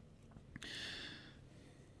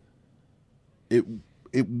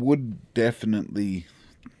 It would definitely,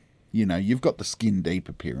 you've got the skin deep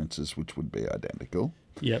appearances, which would be identical.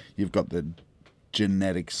 Yep. You've got the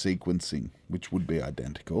genetic sequencing, which would be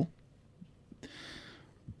identical.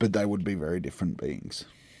 But they would be very different beings.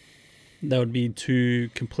 That would be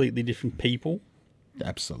 2 completely different people.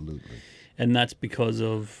 Absolutely. And that's because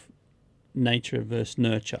of nature versus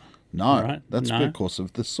nurture. No, Right? that's No? because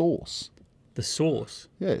of the source. The source.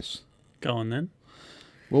 Yes. Go on then.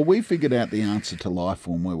 Well, we figured out the answer to life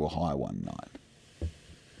when we were high one night.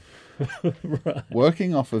 Right.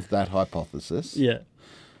 Working off of that hypothesis, Yeah.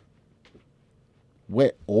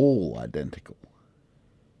 we're all identical.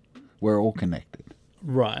 We're all connected.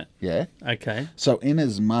 Right. Yeah? Okay. So in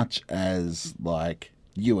as much as,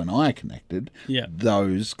 you and I are connected, Yeah.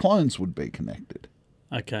 those clones would be connected,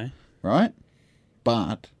 Okay. right?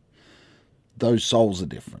 But those souls are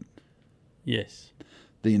different. Yes.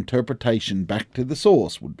 The interpretation back to the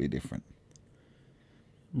source would be different,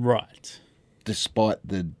 Right. despite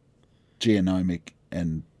the genomic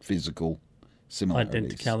and physical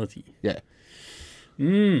similarities. Identicality. Yeah.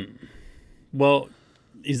 Well,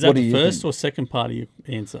 is that What do the you first think? or second part of your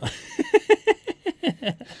answer?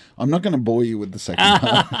 I'm not going to bore you with the second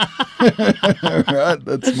part. Right?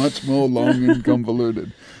 That's much more long and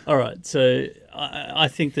convoluted. All right. So I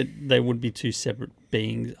think that they would be two separate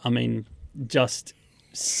beings. I mean, just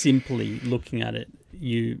simply looking at it,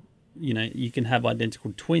 you can have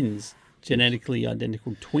identical twins, genetically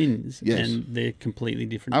identical twins, Yes. and they're completely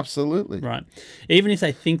different. Absolutely. Right. Even if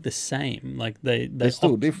they think the same, like they're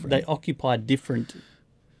still different. They occupy different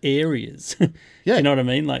areas. Yeah. You know what I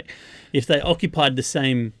mean? Like if they occupied the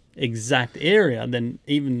same exact area, then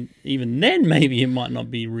even then maybe it might not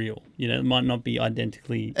be real. You know, it might not be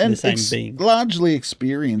identically And the same being. largely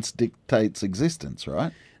experience dictates existence,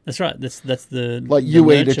 right? That's right. That's the Like the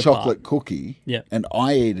you eat a nurture chocolate part. cookie, Yeah. and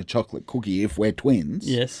I eat a chocolate cookie if we're twins.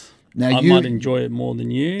 Yes. Now I might enjoy it more than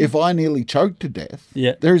you. If I nearly choke to death,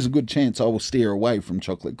 Yeah. there is a good chance I will steer away from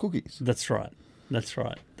chocolate cookies. That's right. That's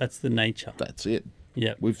right. That's the nature. That's it.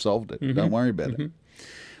 Yeah. We've solved it. Don't worry about it.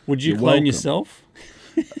 Would you You're clone welcome. yourself?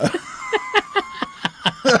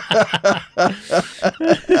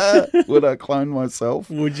 Would I clone myself?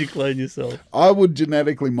 Would you clone yourself? I would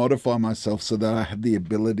genetically modify myself so that I had the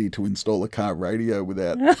ability to install a car radio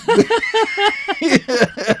without,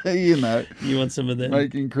 you know, You want some of them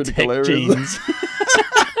making critical tech errors. genes?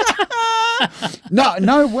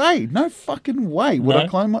 No way. No fucking way. Would I No?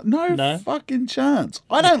 clone my... No? Fucking chance.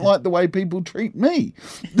 I don't like the way people treat me.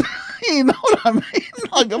 You know what I mean?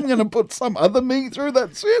 Like, I'm going to put some other me through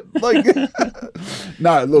that shit? Like,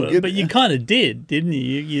 no, look. But you kind of did, didn't you?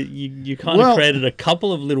 You kind of Well- created a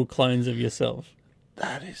couple of little clones of yourself.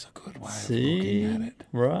 That is a good way See? of looking at it.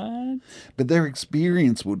 Right? But their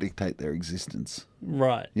experience will dictate their existence.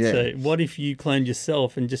 Right. Yeah. So what if you cloned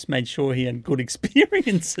yourself and just made sure he had good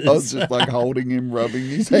experiences? I was just like holding him, rubbing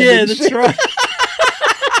his head. yeah, and that's shit. right.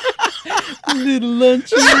 Little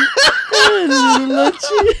lunchy. Oh, little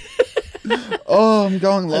lunchy. Oh, I'm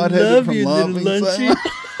going I lightheaded love from you, little laughing so lunchy. much.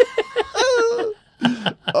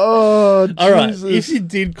 Oh, All right. Jesus. If you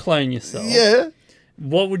did clone yourself, Yeah.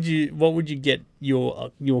 what would you get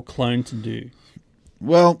your clone to do?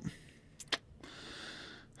 Well,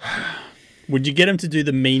 Would you get him to do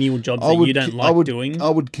the menial jobs that you don't like doing? I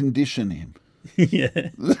would condition him. Yeah.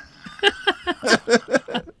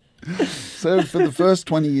 So for the first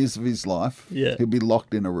 20 years of his life, Yeah. he'll be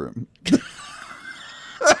locked in a room.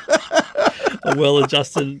 A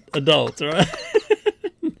well-adjusted adult, right?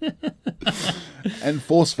 And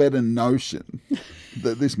force-fed a notion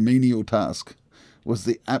that this menial task was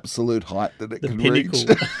the absolute height that it The could pinnacle. reach.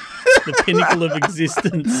 The pinnacle of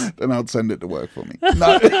existence. Then I'd send it to work for me.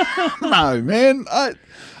 No, no, man. I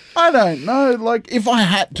don't know. Like, if I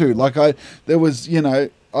had to, like, the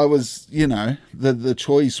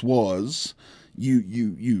choice was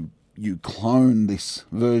you clone this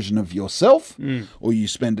version of yourself, or you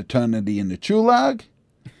spend eternity in the Chulag,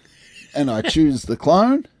 and I choose the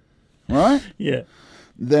clone, right? Yeah.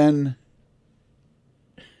 Then,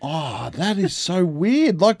 that is so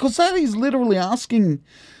weird. Like, because that is literally asking,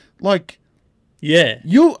 like, Yeah.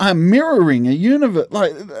 you are mirroring a universe.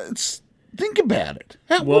 Like, think about it.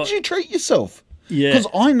 How Well- would you treat yourself? Yeah. Because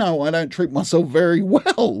I know I don't treat myself very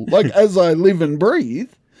well. Like, as I live and breathe,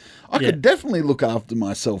 I Yeah. could definitely look after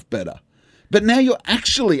myself better. But now you're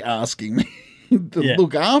actually asking me to Yeah.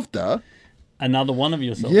 look after. Another one of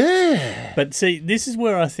yourself. Yeah. But see, this is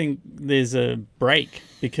where I think there's a break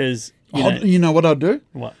because You know what I'll do?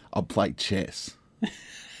 what? I'll play chess.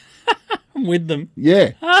 I'm with them.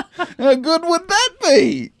 Yeah. How good would that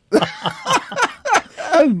be?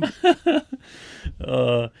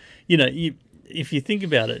 If you think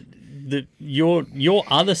about it, your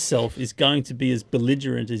other self is going to be as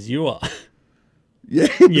belligerent as you are. Yeah.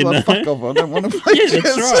 You Like, know? fuck off. I don't want to play Yeah, chess.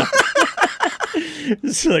 that's right.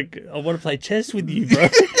 It's like, I want to play chess with you, bro.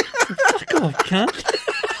 Fuck off, cunt.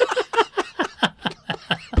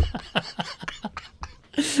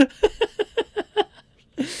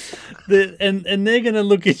 And they're going to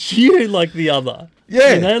look at you like the other.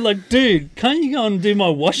 Yeah. You know, like, dude, can't you go and do my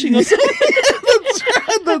washing or something?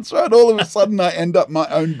 That's right. All of a sudden, I end up my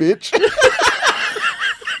own bitch.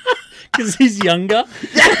 Because he's younger.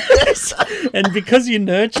 Yes. And because you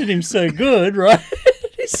nurtured him so good, right?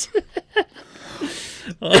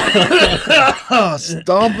 Oh,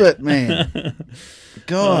 stop it, man.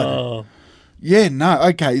 God. Oh, Yeah, no.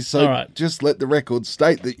 Okay, so All right. just let the record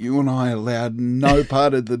state that you and I allowed no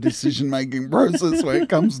part of the decision-making process when it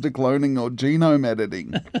comes to cloning or genome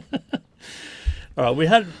editing. all right. We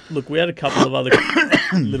had a couple of other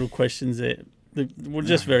little questions there. We'll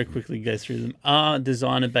just very quickly go through them. Are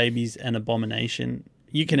designer babies an abomination?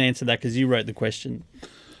 You can answer that because you wrote the question.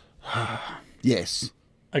 Yes.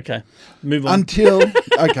 Okay, move on. Until...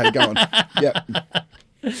 Okay, go on. Yep.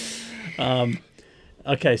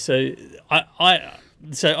 Okay, so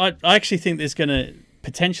I actually think there's going to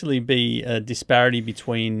potentially be a disparity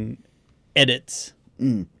between edits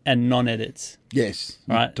and non-edits. Yes.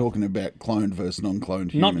 Right. You're talking about cloned versus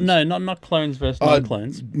non-cloned Not humans. not clones versus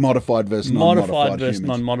non-clones. Modified versus Modified non-modified versus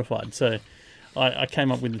humans. non-modified. So I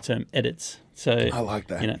came up with the term edits. So I like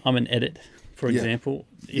that. You know, I'm an edit, for Yeah. example,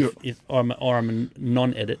 or I'm a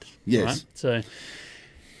non-edit. Yes. Right? So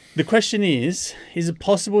the question is it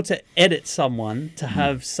possible to edit someone to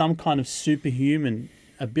have some kind of superhuman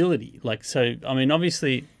ability? Like, so, I mean,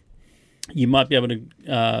 obviously, you might be able to,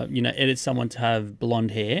 edit someone to have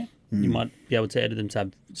blonde hair. You might be able to edit them to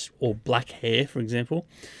have or black hair, for example.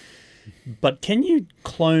 But can you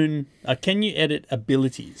can you edit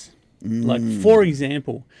abilities? Like, for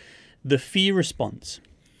example, the fear response.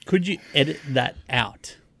 Could you edit that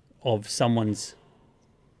out of someone's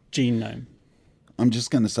genome? I'm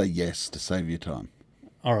just going to say yes to save your time.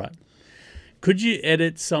 All right. Could you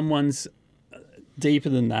edit someone's deeper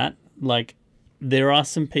than that? Like, there are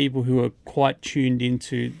some people who are quite tuned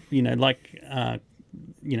into,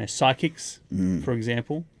 psychics, for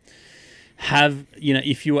example, have,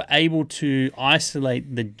 if you were able to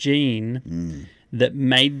isolate the gene that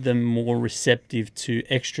made them more receptive to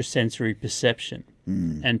extrasensory perception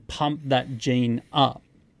and pump that gene up.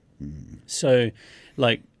 So,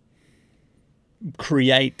 like,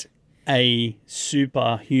 create a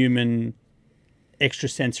superhuman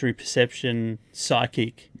extrasensory perception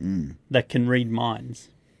psychic that can read minds.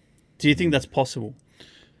 Do you think that's possible?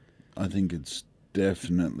 I think it's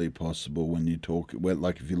definitely possible when you talk,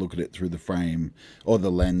 like if you look at it through the frame or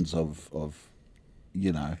the lens of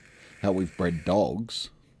how we've bred dogs.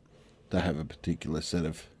 They have a particular set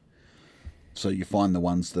of. So you find the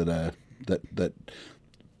ones that are that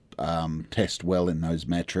test well in those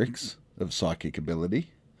metrics of psychic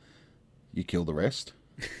ability. You kill the rest.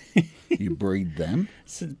 You breed them.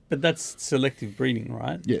 But that's selective breeding,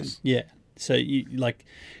 right? Yes. Yeah. So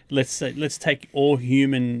let's take all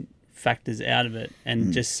human factors out of it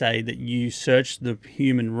and just say that you search the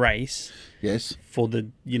human race. Yes. For the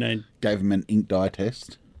gave them an ink dye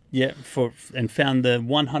test. Yeah, and found the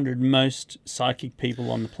 100 most psychic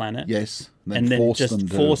people on the planet. Yes. And then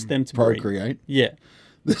force them to procreate. Breed. Yeah.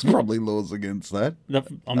 There's probably laws against that.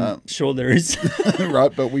 I'm sure there is.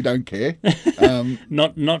 Right, but we don't care.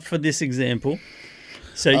 Not for this example.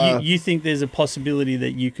 So you think there's a possibility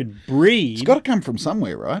that you could breed? It's got to come from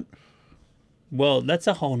somewhere, right? Well, that's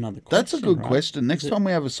a whole nother question. That's a good right? question. Next time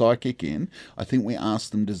we have a psychic in, I think we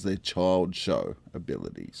ask them, does their child show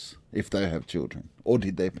abilities if they have children? Or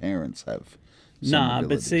did their parents have some abilities?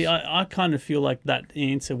 But see, I kind of feel like that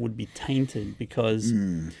answer would be tainted because,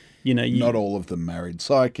 not all of them married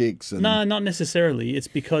psychics. And no, not necessarily. It's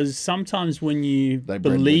because sometimes when you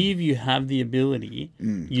believe you have the ability,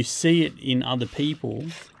 you see it in other people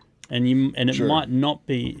and it might not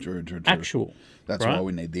be actual. That's right? why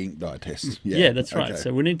we need the ink dye test. Yeah, that's right.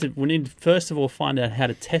 So we need to first of all find out how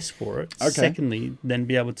to test for it. Okay. Secondly, then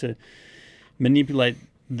be able to manipulate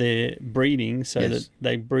their breeding so that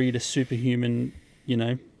they breed a superhuman,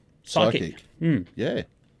 psychic. Yeah.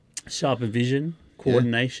 Sharper vision,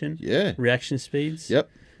 coordination, reaction speeds. Yep.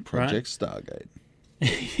 Project Stargate.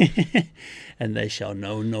 And they shall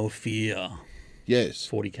know no fear. Yes.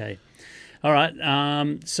 40K. All right.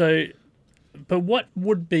 But what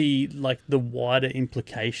would be like the wider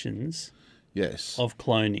implications of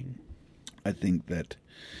cloning? I think that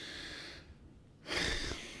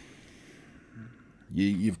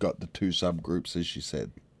you've got the two subgroups, as you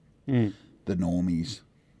said. The normies,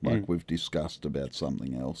 like we've discussed about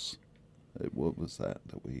something else. What was that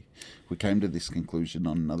we came to this conclusion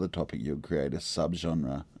on another topic? You'll create a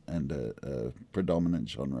subgenre and a predominant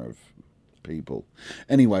genre of people.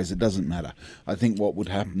 Anyways, it doesn't matter. I think what would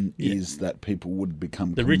happen is that people would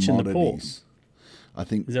become the commodities. rich and the poor. I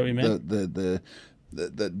think is that what you meant?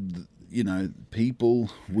 The people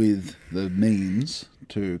with the means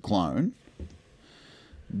to clone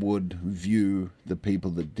would view the people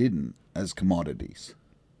that didn't as commodities.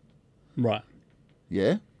 Right.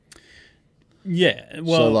 Yeah? Yeah.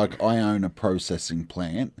 Well, so like I own a processing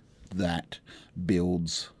plant that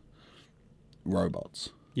builds robots.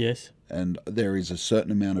 Yes. And there is a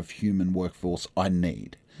certain amount of human workforce I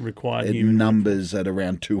need. Required it human numbers at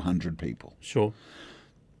around 200 people. Sure.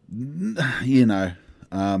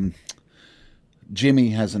 Jimmy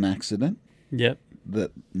has an accident. Yep.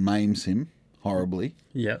 That maims him horribly.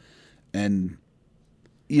 Yep. And,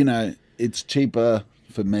 it's cheaper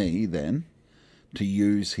for me then to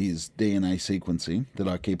use his DNA sequencing that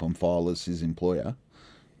I keep on file as his employer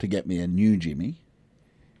to get me a new Jimmy.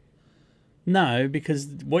 No, because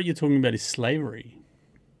what you're talking about is slavery.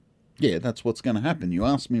 Yeah, that's what's going to happen. You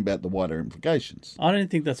asked me about the wider implications. I don't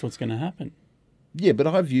think that's what's going to happen. Yeah, but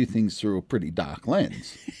I view things through a pretty dark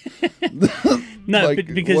lens. No, Like, but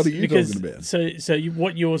because what are you because talking about?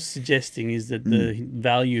 what you're suggesting is that the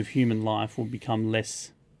value of human life will become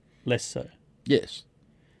less so. Yes.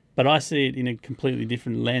 But I see it in a completely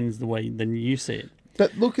different lens than you see it.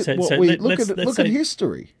 But look at look at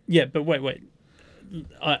history. Yeah, but wait.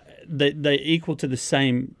 They're equal to the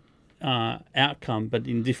same outcome, but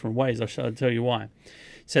in different ways. I'll tell you why.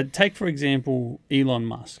 So take, for example, Elon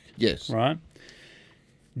Musk. Yes. Right?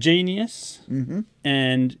 Genius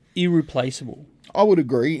and irreplaceable I would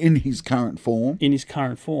agree in his current form. in his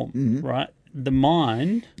current form, right? The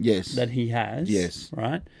mind Yes. that he has, Yes.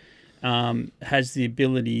 right, has the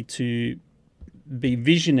ability to be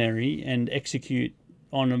visionary and execute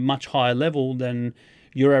on a much higher level than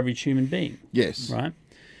your average human being, Yes. right?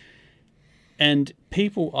 And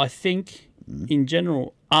people, I think, in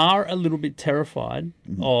general, are a little bit terrified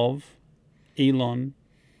of Elon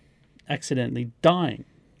accidentally dying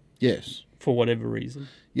Yes. for whatever reason,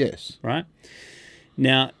 Yes. right?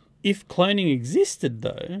 Now, if cloning existed,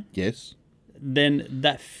 though, Yes. then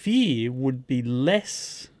that fear would be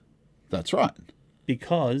less That's right.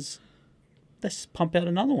 because let's pump out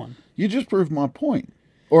another one. You just proved my point.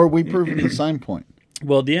 Or are we proving the same point?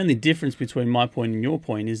 Well, the only difference between my point and your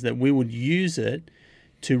point is that we would use it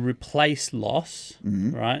to replace loss,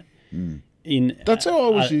 right? That's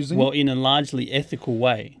how I was using well, it. in a largely ethical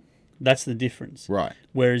way. That's the difference. Right.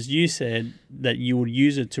 Whereas you said that you would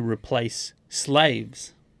use it to replace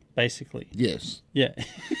slaves, basically. Yes. Yeah.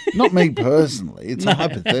 Not me personally. It's a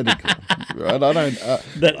hypothetical. Right? I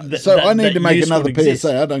don't. So I need to make use another would exist.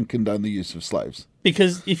 PSA. I don't condone the use of slaves.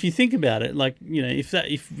 Because if you think about it, like, you know,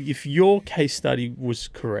 if your case study was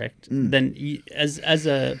correct, then as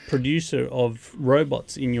a producer of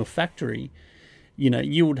robots in your factory, you know,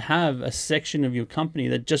 you would have a section of your company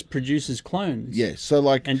that just produces clones. Yes. So,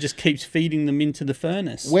 like, And just keeps feeding them into the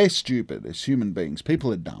furnace. we're stupid as human beings.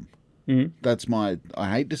 People are dumb. That's I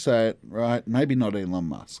hate to say it, right? Maybe not Elon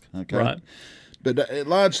Musk, okay? Right. But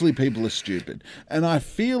largely people are stupid. And I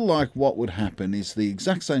feel like what would happen is the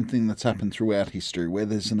exact same thing that's happened throughout history, where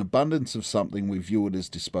there's an abundance of something, we view it as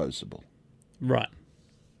disposable. Right.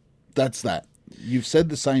 That's that. You've said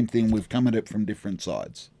the same thing. We've come at it from different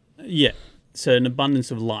sides. Yeah. So an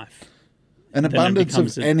abundance of life. An it abundance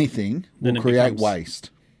becomes of a- anything then will it create becomes- waste.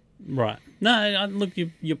 Right. No, look,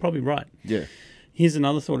 you're probably right. Yeah. Here's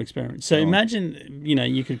another thought experiment. So Go on. imagine, you know,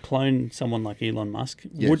 you could clone someone like Elon Musk.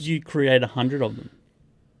 Yes. Would you create 100 of them?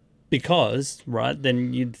 Because, right,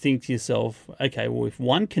 then you'd think to yourself, okay, well, if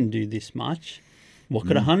one can do this much, what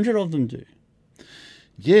could 100 of them do?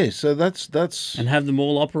 Yeah, so that's And have them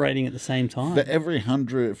all operating at the same time. for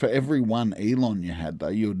every one Elon you had though,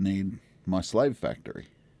 you would need my slave factory.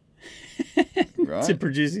 Right? to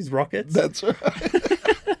produce these rockets, That's right.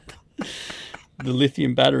 the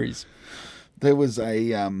lithium batteries. There was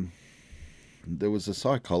a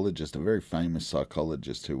psychologist, a very famous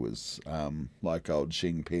psychologist who was like old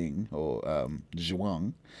Xi Jinping or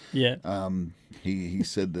Zhuang. Yeah. He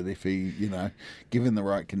said that if he, given the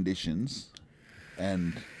right conditions,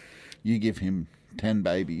 and you give him 10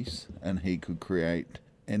 babies, and he could create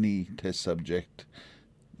any test subject,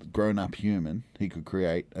 grown-up human, he could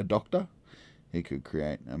create a doctor, he could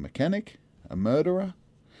create a mechanic, a murderer,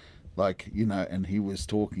 and he was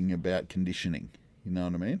talking about conditioning. You know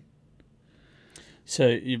what I mean?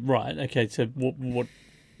 So right, okay. So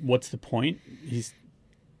what's the point?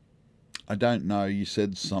 I don't know. You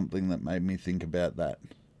said something that made me think about that.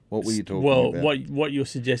 What were you talking about? Well, what you're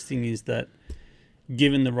suggesting is that,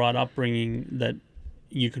 given the right upbringing, that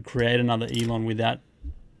you could create another Elon without.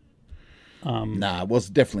 Nah,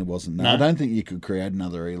 definitely wasn't. No, No? I don't think you could create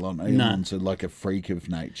another Elon. Elon's like a freak of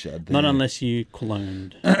nature. Not unless you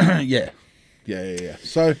cloned. Yeah.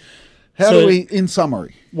 So, how do we? In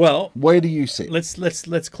summary, Well, where do you sit?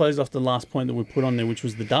 let's close off the last point that we put on there, which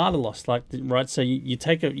was the data loss. Right, so you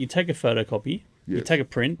take a photocopy, you Yes. take a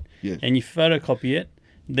print, Yes. and you photocopy it.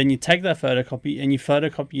 Then you take that photocopy and you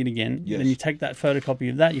photocopy it again. Yes. Then you take that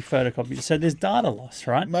photocopy of that, you photocopy it. So there's data loss,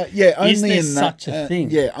 right? Yeah, only Is there in such that, a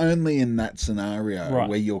thing? Yeah, only in that scenario Right.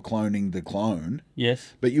 where you're cloning the clone,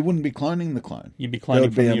 Yes. but you wouldn't be cloning the clone. You'd be There cloning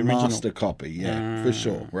would from be the a original. master copy, for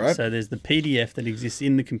sure, right? So there's the PDF that exists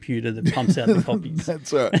in the computer that pumps out the copies.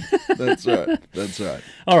 That's right. That's right. That's right.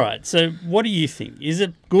 All right. So what do you think? Is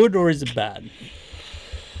it good or is it bad?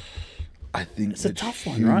 I think It's a that tough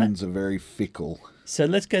one, right? humans are very fickle. So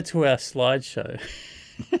let's go to our slideshow.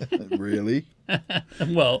 Really?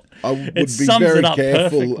 Well, I would it be sums very it up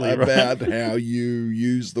careful perfectly, right? about how you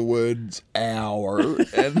use the words "our,"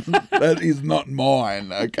 and that is not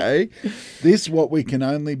mine. Okay, it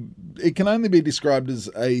can only be described as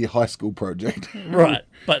a high school project. Right,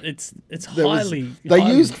 but it's There was- highly. they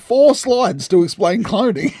highly- used 4 slides to explain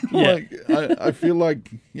cloning. Yeah. I feel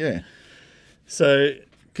like, yeah, So,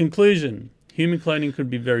 conclusion: human cloning could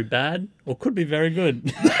be very bad or could be very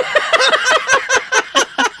good.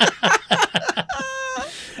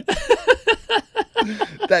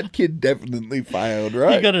 that kid definitely failed,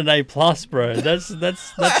 right? He got an A plus, bro.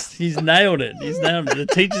 That's he's nailed it. He's nailed it. The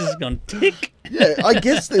teacher's gone tick. Yeah, I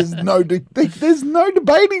guess there's no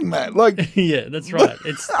debating that. Like, Yeah, that's right.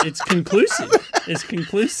 It's conclusive. It's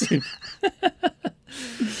conclusive.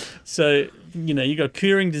 So, you got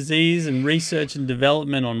curing disease and research and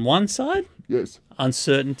development on one side, yes,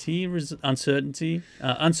 uncertain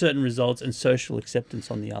results, and social acceptance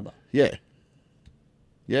on the other. yeah,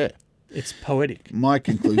 yeah. It's poetic. My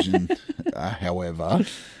conclusion, however,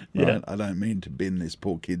 Yeah. right, I don't mean to bin this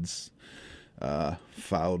poor kid's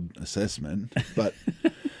failed assessment, but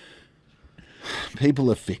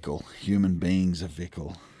people are fickle. Human beings are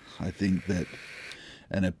fickle. I think that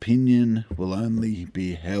an opinion will only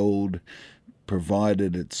be held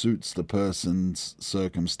provided it suits the person's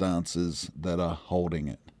circumstances that are holding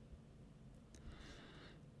it.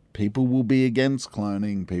 People will be against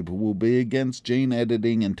cloning, people will be against gene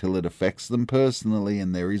editing until it affects them personally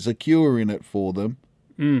and there is a cure in it for them.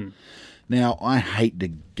 Now, I hate to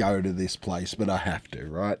go to this place, but I have to,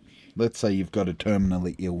 right? Let's say you've got a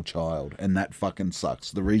terminally ill child, and that fucking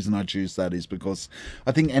sucks. The reason I choose that is because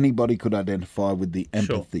I think anybody could identify with the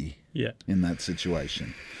empathy Yeah. in that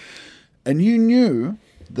situation. And you knew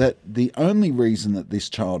that the only reason that this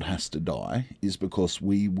child has to die is because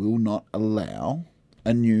we will not allow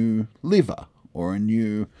a new liver or a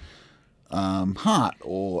new heart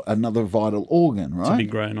or another vital organ, right? To be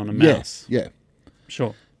grown on a mouse. Yes, yeah.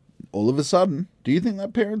 Sure. All of a sudden, do you think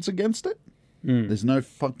that parent's against it? There's no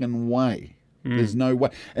fucking way. There's no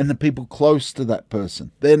way. And the people close to that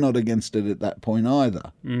person, they're not against it at that point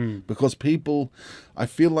either. Because people, I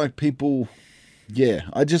feel like people, yeah,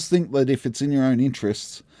 I just think that if it's in your own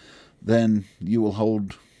interests, then you will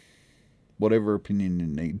hold whatever opinion you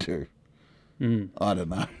need to. I don't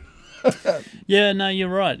know. Yeah, no, you're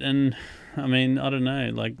right. And I mean, I don't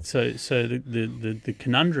know. Like, so the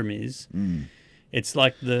conundrum is, it's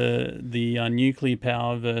like the nuclear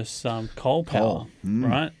power versus coal power,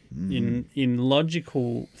 right? In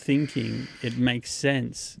logical thinking, it makes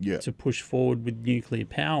sense Yeah. to push forward with nuclear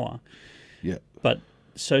power, Yeah. but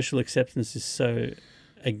social acceptance is so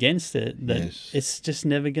against it that Yes. it's just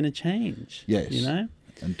never going to change. Yes. You know?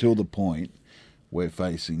 Until the point we're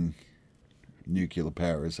facing nuclear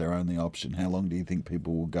power as our only option, how long do you think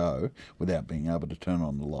people will go without being able to turn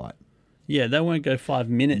on the light? Yeah, they won't go 5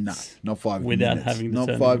 minutes. No, not 5 without minutes. having to not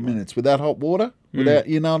turn 5 on. minutes. Without hot water? Without,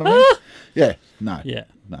 you know what I mean? Yeah, no. Yeah,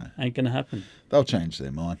 No. ain't going to happen. They'll change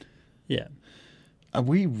their mind. Yeah. Are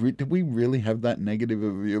we? Do we really have that negative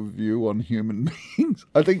of a view on human beings?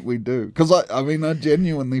 I think we do. Because, I mean, I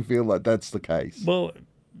genuinely feel like that's the case. Well,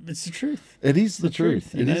 it's the truth. It is the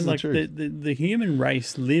truth. You It know, is the like truth. the human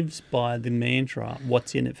race lives by the mantra,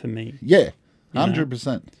 what's in it for me? Yeah, know?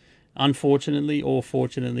 100%. Unfortunately or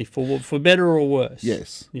fortunately, for better or worse.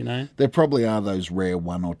 Yes. You know? There probably are those rare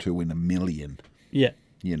 1 or 2 in a million, Yeah.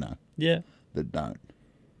 you know, Yeah. that don't.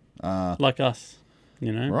 Like us,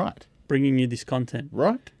 you know? Right. Bringing you this content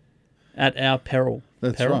Right. at our peril.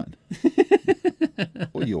 That's Peril? right.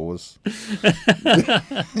 Or yours.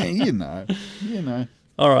 you know.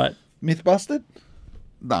 All right. Myth busted?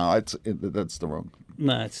 No, that's the wrong.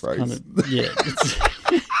 No, it's Phrase. kind of, yeah. It's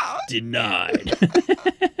denied.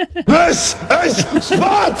 This is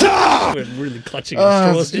Sparta! We're really clutching our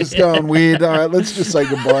It's straws. just going weird. All right, let's just say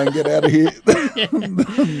goodbye and get out of here.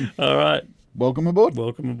 All right. Welcome aboard.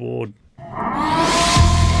 Welcome aboard.